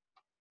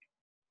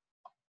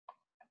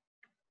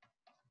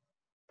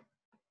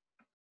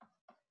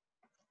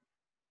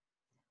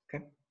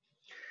 Okay.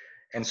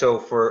 And so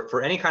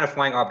for any kind of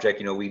flying object,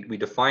 you know, we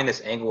define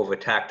this angle of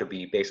attack to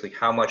be basically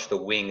how much the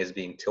wing is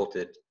being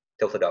tilted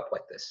up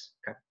like this.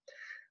 Okay.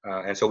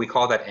 And so we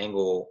call that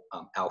angle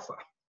alpha.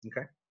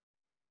 Okay.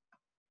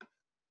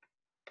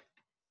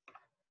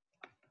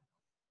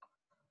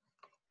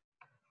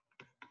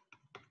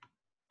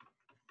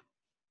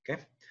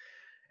 Okay.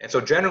 And so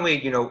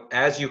generally, you know,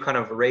 as you kind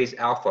of raise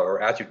alpha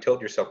or as you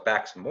tilt yourself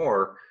back some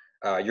more,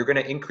 you're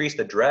going to increase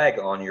the drag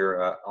on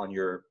your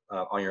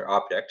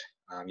object.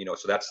 You know,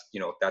 so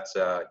that's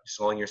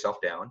slowing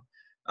yourself down.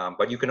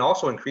 But you can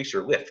also increase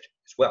your lift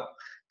as well,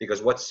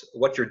 because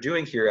what you're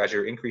doing here as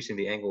you're increasing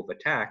the angle of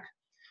attack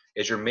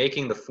is you're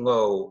making the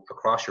flow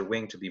across your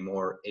wing to be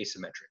more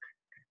asymmetric.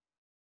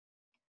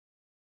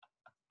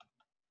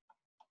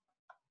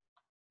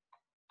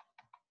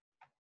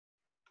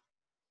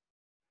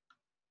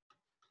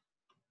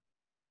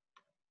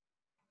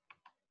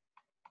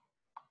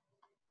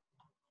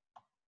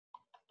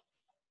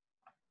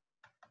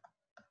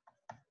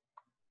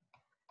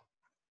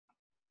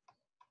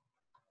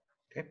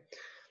 Okay.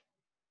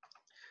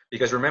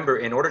 Because remember,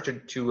 in order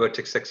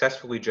to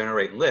successfully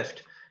generate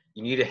lift,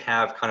 you need to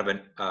have kind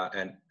of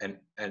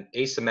an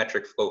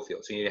asymmetric flow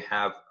field. So you need to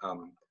have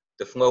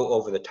the flow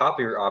over the top of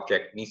your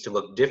object needs to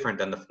look different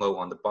than the flow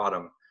on the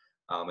bottom,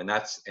 and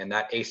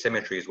that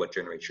asymmetry is what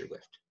generates your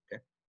lift.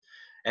 Okay.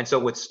 And so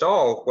with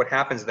stall, what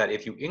happens is that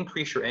if you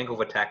increase your angle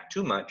of attack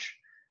too much,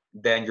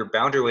 then your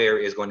boundary layer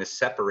is going to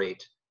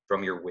separate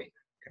from your wing.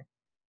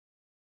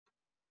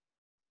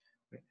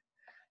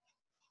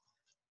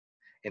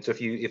 And so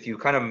if you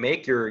kind of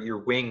make your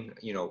wing,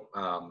 you know,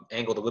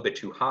 angled a little bit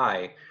too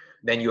high,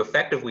 then you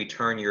effectively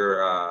turn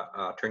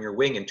your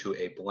wing into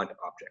a blunt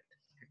object.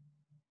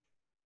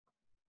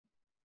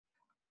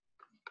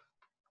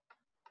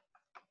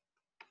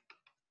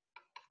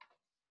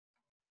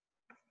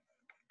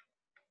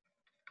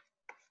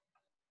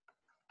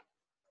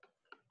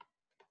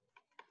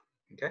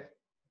 Okay.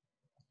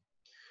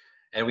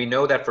 And we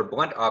know that for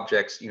blunt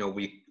objects, you know,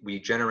 we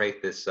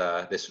generate this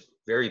this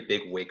very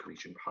big wake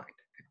region behind.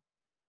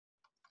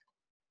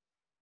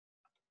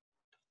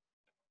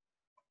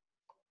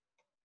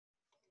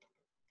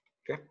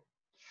 Okay.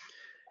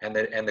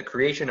 And the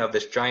creation of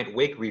this giant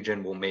wake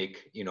region will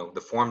make, you know,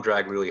 the form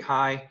drag really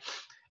high.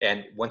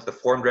 And once the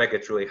form drag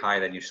gets really high,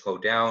 then you slow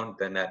down,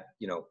 then that,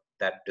 you know,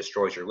 that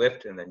destroys your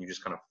lift, and then you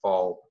just kind of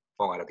fall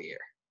out of the air.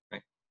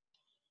 Right?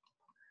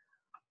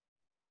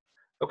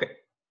 Okay.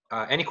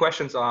 Any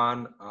questions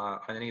on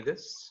any of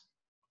this?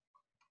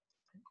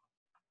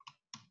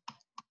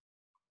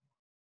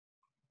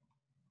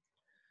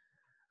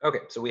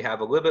 Okay, so we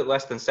have a little bit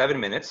less than 7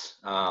 minutes.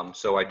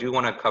 So I do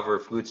want to cover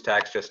fluid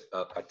stacks just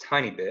a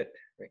tiny bit,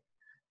 right?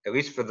 At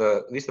least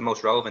the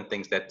most relevant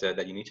things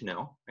that you need to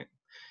know. Right?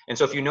 And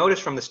so if you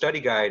notice from the study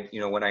guide, you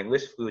know, when I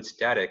list fluid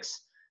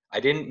statics, I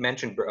didn't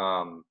mention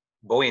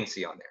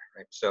buoyancy on there,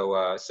 right?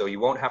 So you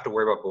won't have to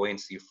worry about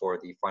buoyancy for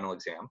the final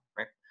exam,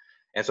 right?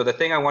 And so the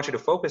thing I want you to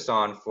focus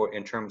on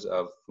in terms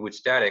of fluid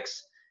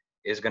statics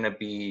is going to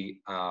be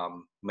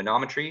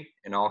manometry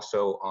and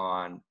also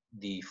on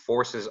the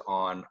forces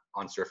on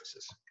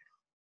surfaces.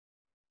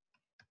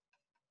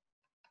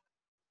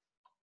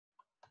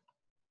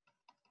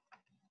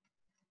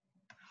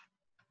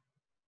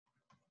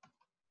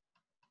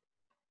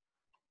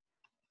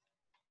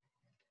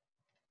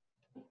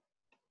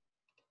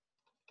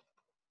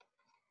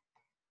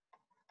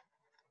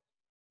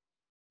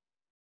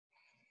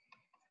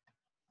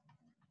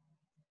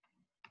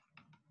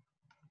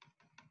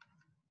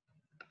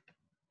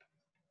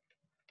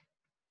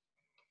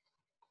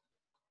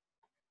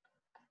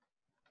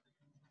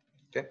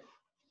 Okay.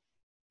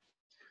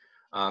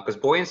 Because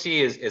buoyancy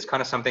is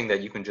kind of something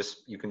that you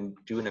can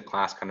do in a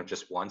class kind of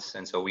just once,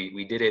 and so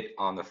we did it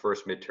on the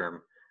first midterm.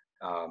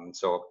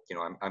 So you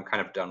know I'm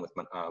kind of done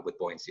with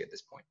buoyancy at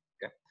this point.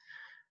 Okay.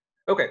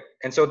 Okay.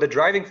 And so the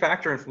driving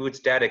factor in fluid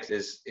statics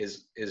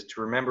is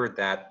to remember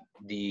that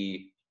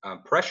the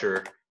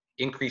pressure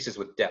increases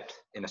with depth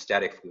in a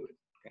static fluid.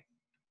 Okay.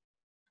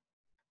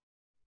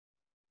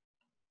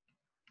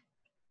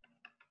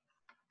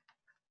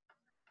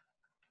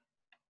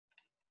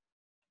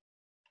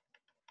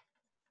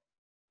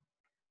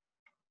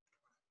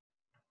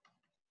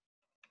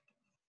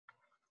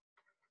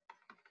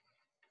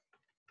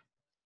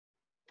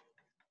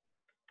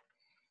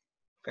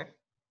 okay?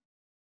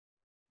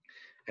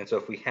 And so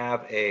if we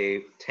have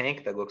a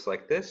tank that looks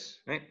like this,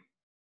 right?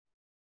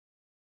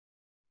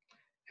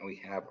 And we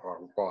have our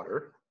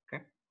water,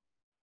 okay?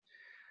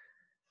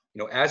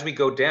 You know, as we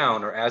go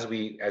down or as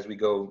we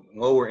go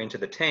lower into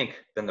the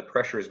tank, then the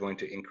pressure is going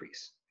to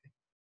increase.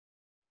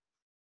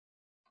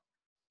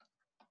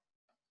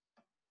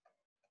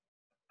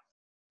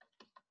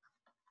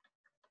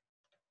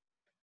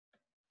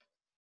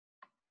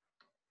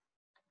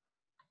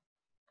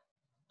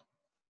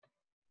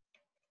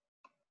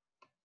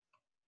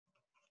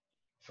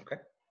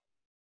 Okay.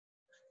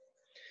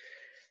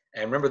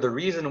 And remember, the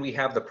reason we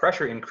have the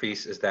pressure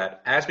increase is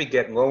that as we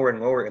get lower and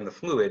lower in the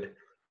fluid,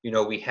 you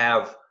know, we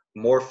have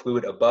more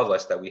fluid above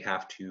us that we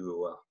have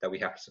to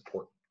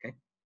support. Okay.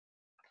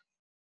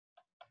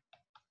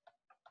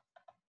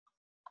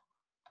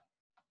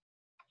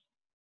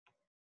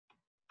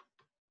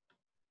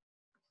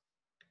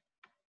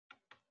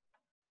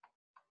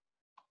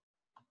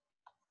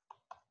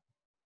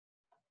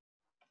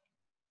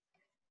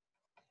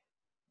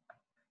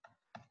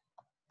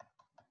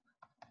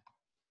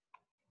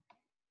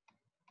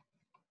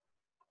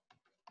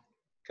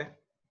 Okay.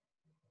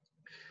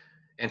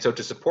 And so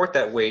to support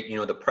that weight, you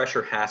know, the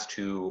pressure has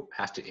to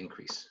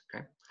increase.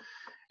 Okay.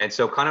 And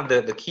so kind of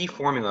the key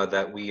formula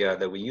that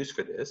we use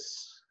for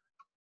this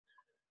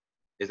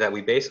is that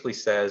we basically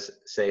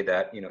say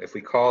that, you know, if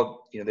we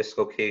call, you know, this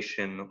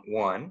location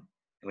 1 and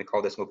we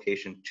call this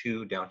location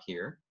 2 down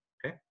here,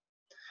 okay,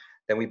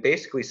 then we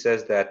basically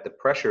says that the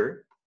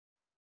pressure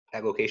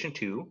at location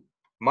 2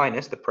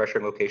 minus the pressure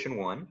at location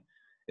 1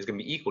 is going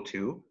to be equal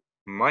to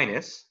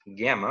minus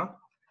gamma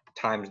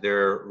times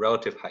their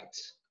relative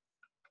heights.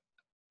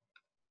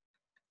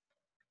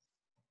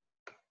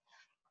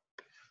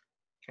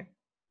 Okay.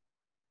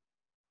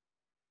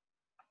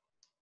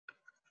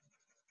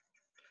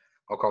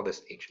 I'll call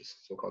this H's.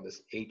 So we'll call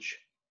this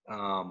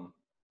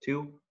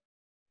H2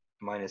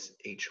 minus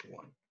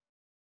H1.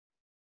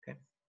 Okay.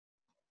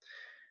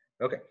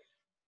 Okay.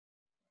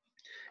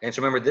 And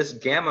so remember, this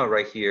gamma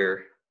right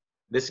here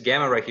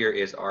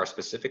is our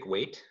specific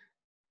weight.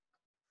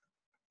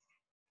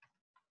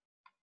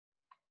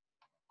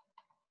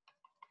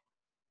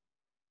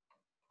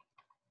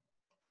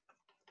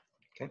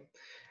 Okay.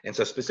 And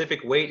so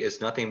specific weight is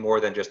nothing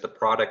more than just the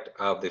product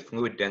of the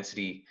fluid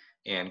density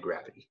and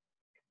gravity.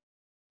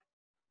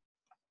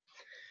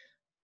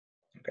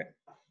 Okay.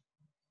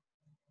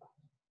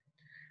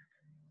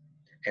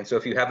 And so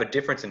if you have a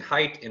difference in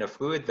height in a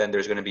fluid, then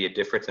there's going to be a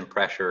difference in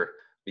pressure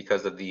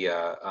because of the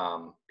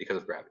because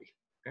of gravity.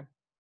 Okay.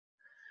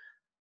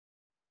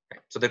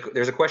 Okay. So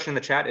there's a question in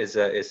the chat.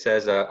 It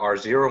says our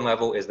zero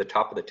level is the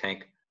top of the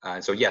tank.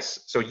 And so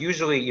yes. So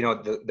usually, you know,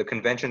 the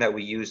convention that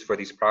we use for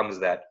these problems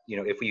is that, you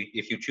know, if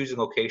you choose a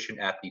location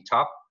at the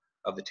top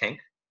of the tank,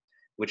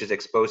 which is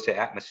exposed to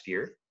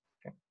atmosphere.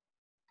 Okay.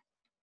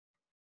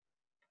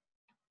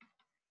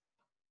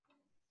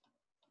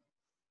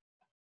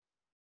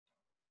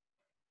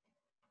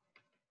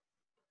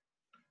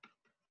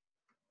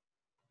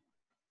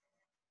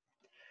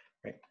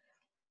 Right.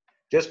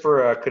 Just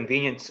for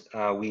convenience,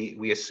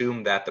 we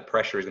assume that the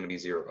pressure is going to be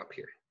 0 up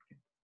here.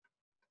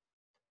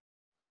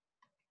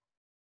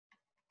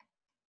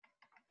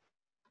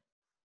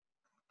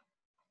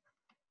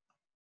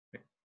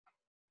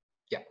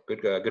 Yeah,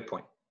 good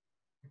point.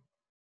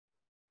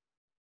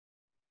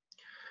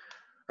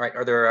 All right,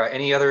 are there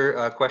any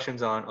other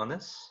questions on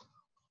this?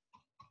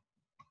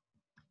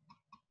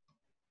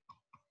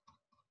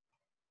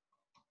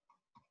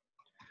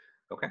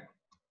 Okay.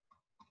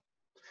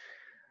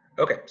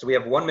 Okay, so we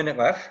have 1 minute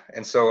left,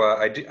 and so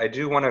I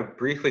do want to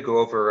briefly go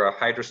over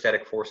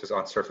hydrostatic forces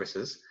on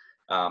surfaces,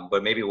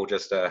 but maybe we'll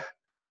just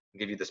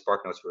give you the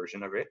SparkNotes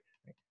version of it.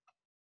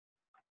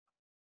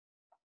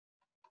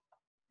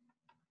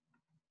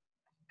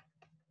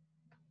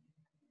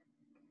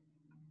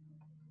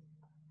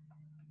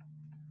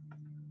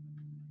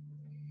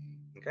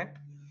 Okay.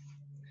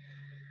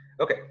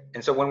 Okay,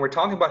 and so when we're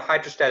talking about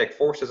hydrostatic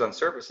forces on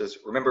surfaces,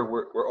 remember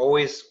we're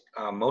always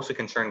mostly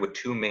concerned with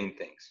 2 main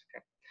things.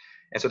 Okay?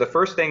 And so the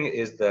first thing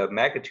is the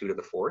magnitude of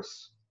the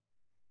force.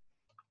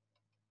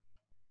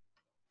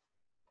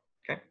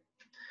 Okay,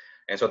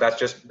 and so that's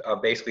just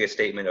basically a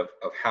statement of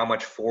how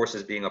much force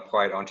is being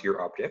applied onto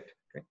your object.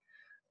 Okay?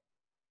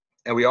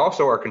 And we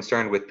also are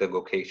concerned with the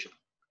location.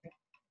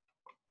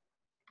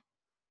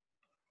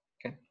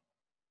 Okay.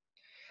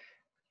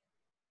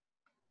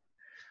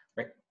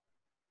 Right.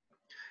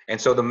 And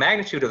so the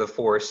magnitude of the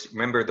force,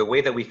 remember the way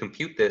that we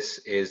compute this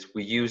is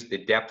we use the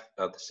depth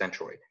of the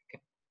centroid.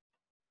 Okay.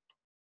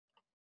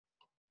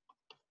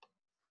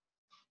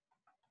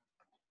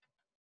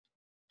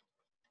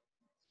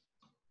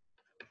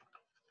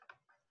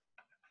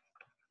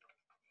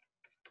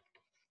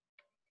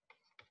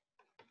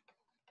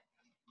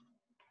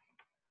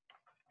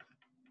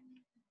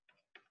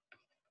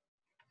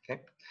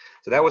 Okay,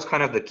 so that was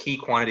kind of the key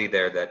quantity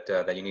there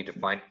that you need to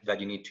find, that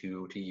you need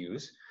to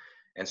use.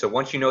 And so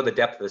once you know the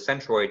depth of the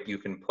centroid, you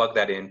can plug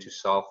that in to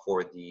solve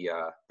for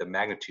the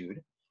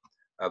magnitude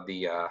of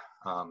the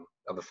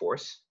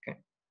force. Okay,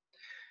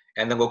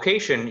 And the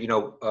location,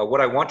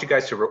 what I want you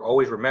guys to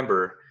always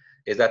remember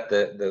is that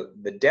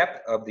the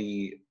depth of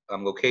the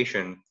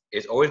location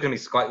is always going to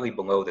be slightly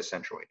below the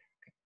centroid.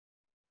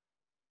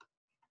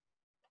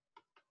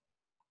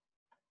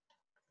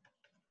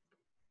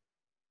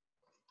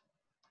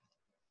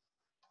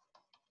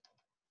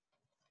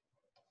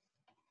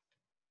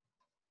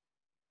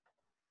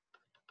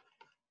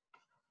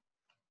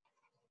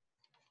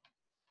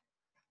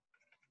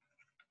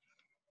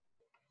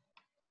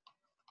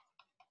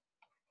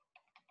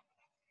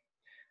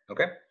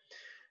 Okay.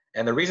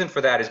 And the reason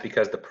for that is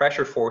because the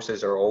pressure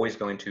forces are always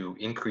going to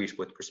increase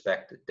with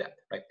respect to depth,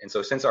 right? And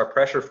so since our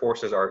pressure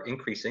forces are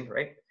increasing,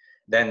 right,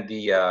 then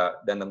the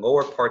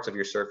lower parts of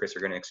your surface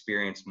are going to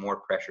experience more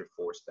pressure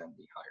force than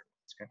the higher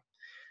ones,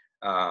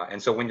 okay?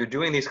 And so when you're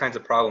doing these kinds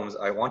of problems,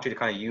 I want you to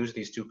kind of use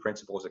these two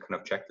principles to kind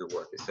of check your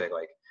work. To say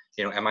like,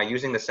 am I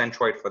using the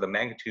centroid for the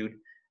magnitude?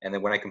 And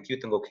then when I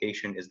compute the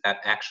location, is that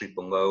actually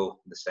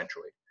below the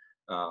centroid?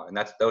 And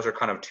those are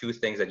kind of two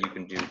things that you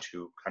can do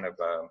to kind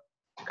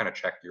of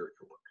check your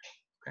work.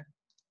 Okay.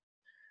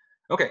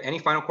 Okay. Any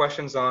final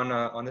questions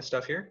on this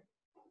stuff here?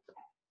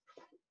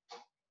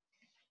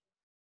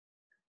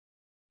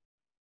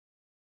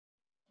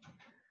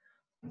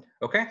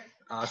 Okay.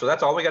 So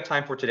that's all we got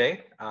time for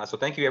today. So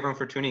thank you everyone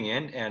for tuning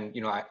in. And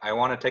I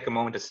want to take a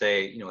moment to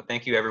say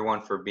thank you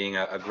everyone for being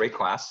a great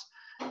class.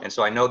 And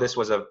so I know this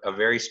was a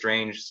very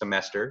strange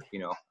semester.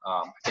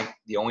 I think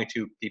the only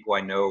two people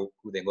I know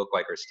who they look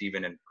like are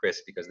Stephen and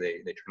Chris because they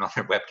turn on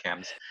their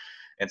webcams.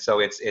 And so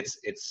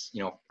it's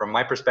from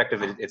my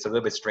perspective, it's a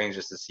little bit strange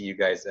just to see you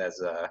guys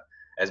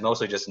as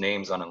mostly just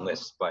names on a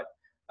list. But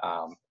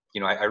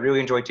I really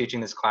enjoyed teaching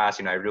this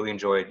class. I really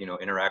enjoyed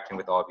interacting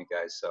with all of you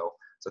guys. So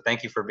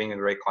thank you for being a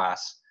great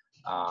class.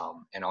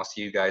 And I'll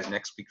see you guys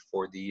next week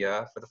for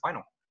the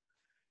final.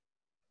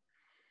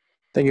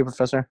 Thank you,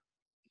 Professor.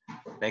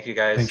 Thank you,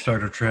 guys. Thanks,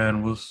 Dr.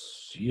 Tran. We'll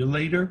see you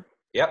later.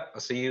 Yep,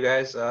 I'll see you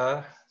guys.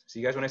 See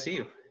you guys when I see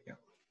you. Yeah.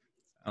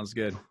 Sounds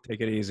good.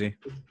 Take it easy.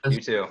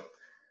 You too.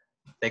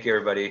 Thank you,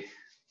 everybody.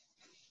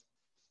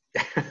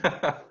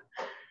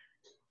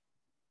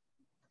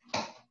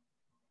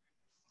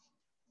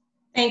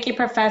 Thank you,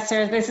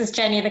 Professor. This is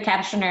Jenny, the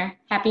captioner.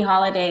 Happy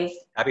holidays.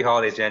 Happy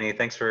holidays, Jenny.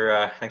 Thanks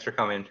for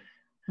coming.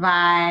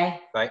 Bye.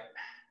 Bye.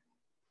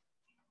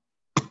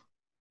 Thank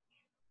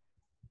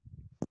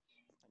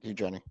you,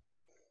 Jenny.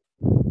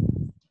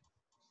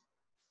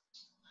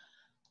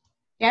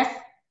 Yes?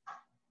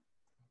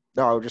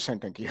 No, I was just saying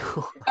thank you.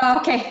 Oh,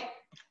 okay.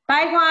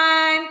 Bye,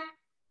 Juan.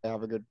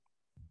 Have a good.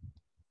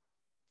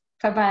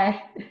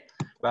 Bye-bye.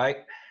 Bye.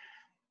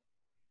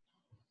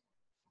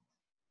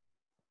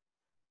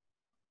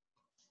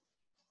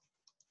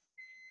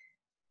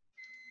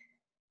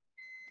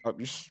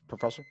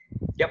 Professor?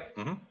 Yep.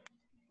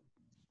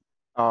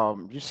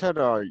 You said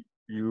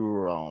you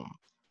were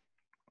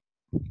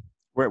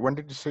when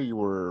did you say you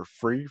were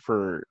free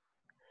for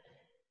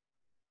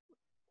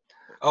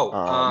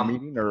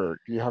meeting, or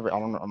do you have it? I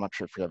don't know. I'm not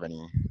sure if you have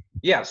any.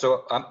 Yeah,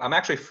 so I'm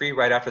actually free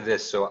right after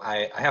this. So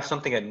I have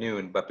something at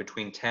noon, but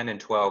between 10 and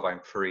 12 I'm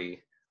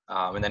free.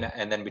 And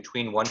then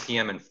between 1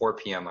 p.m. and 4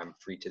 p.m. I'm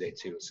free today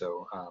too.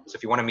 So so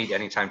if you want to meet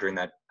anytime during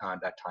that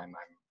time,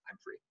 I'm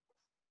free.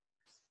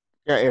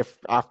 Yeah, if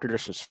after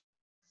this is.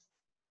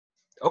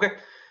 Okay.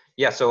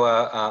 Yeah. So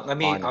let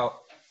me. Fine.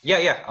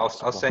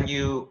 I'll send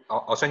you.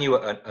 I'll send you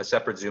a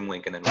separate Zoom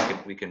link, and then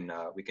we can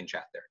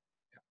chat there.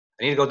 Yeah.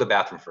 I need to go to the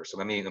bathroom first, so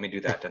let me do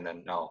that, and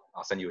then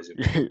I'll send you a Zoom.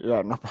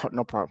 Yeah,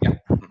 no problem.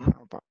 Yeah.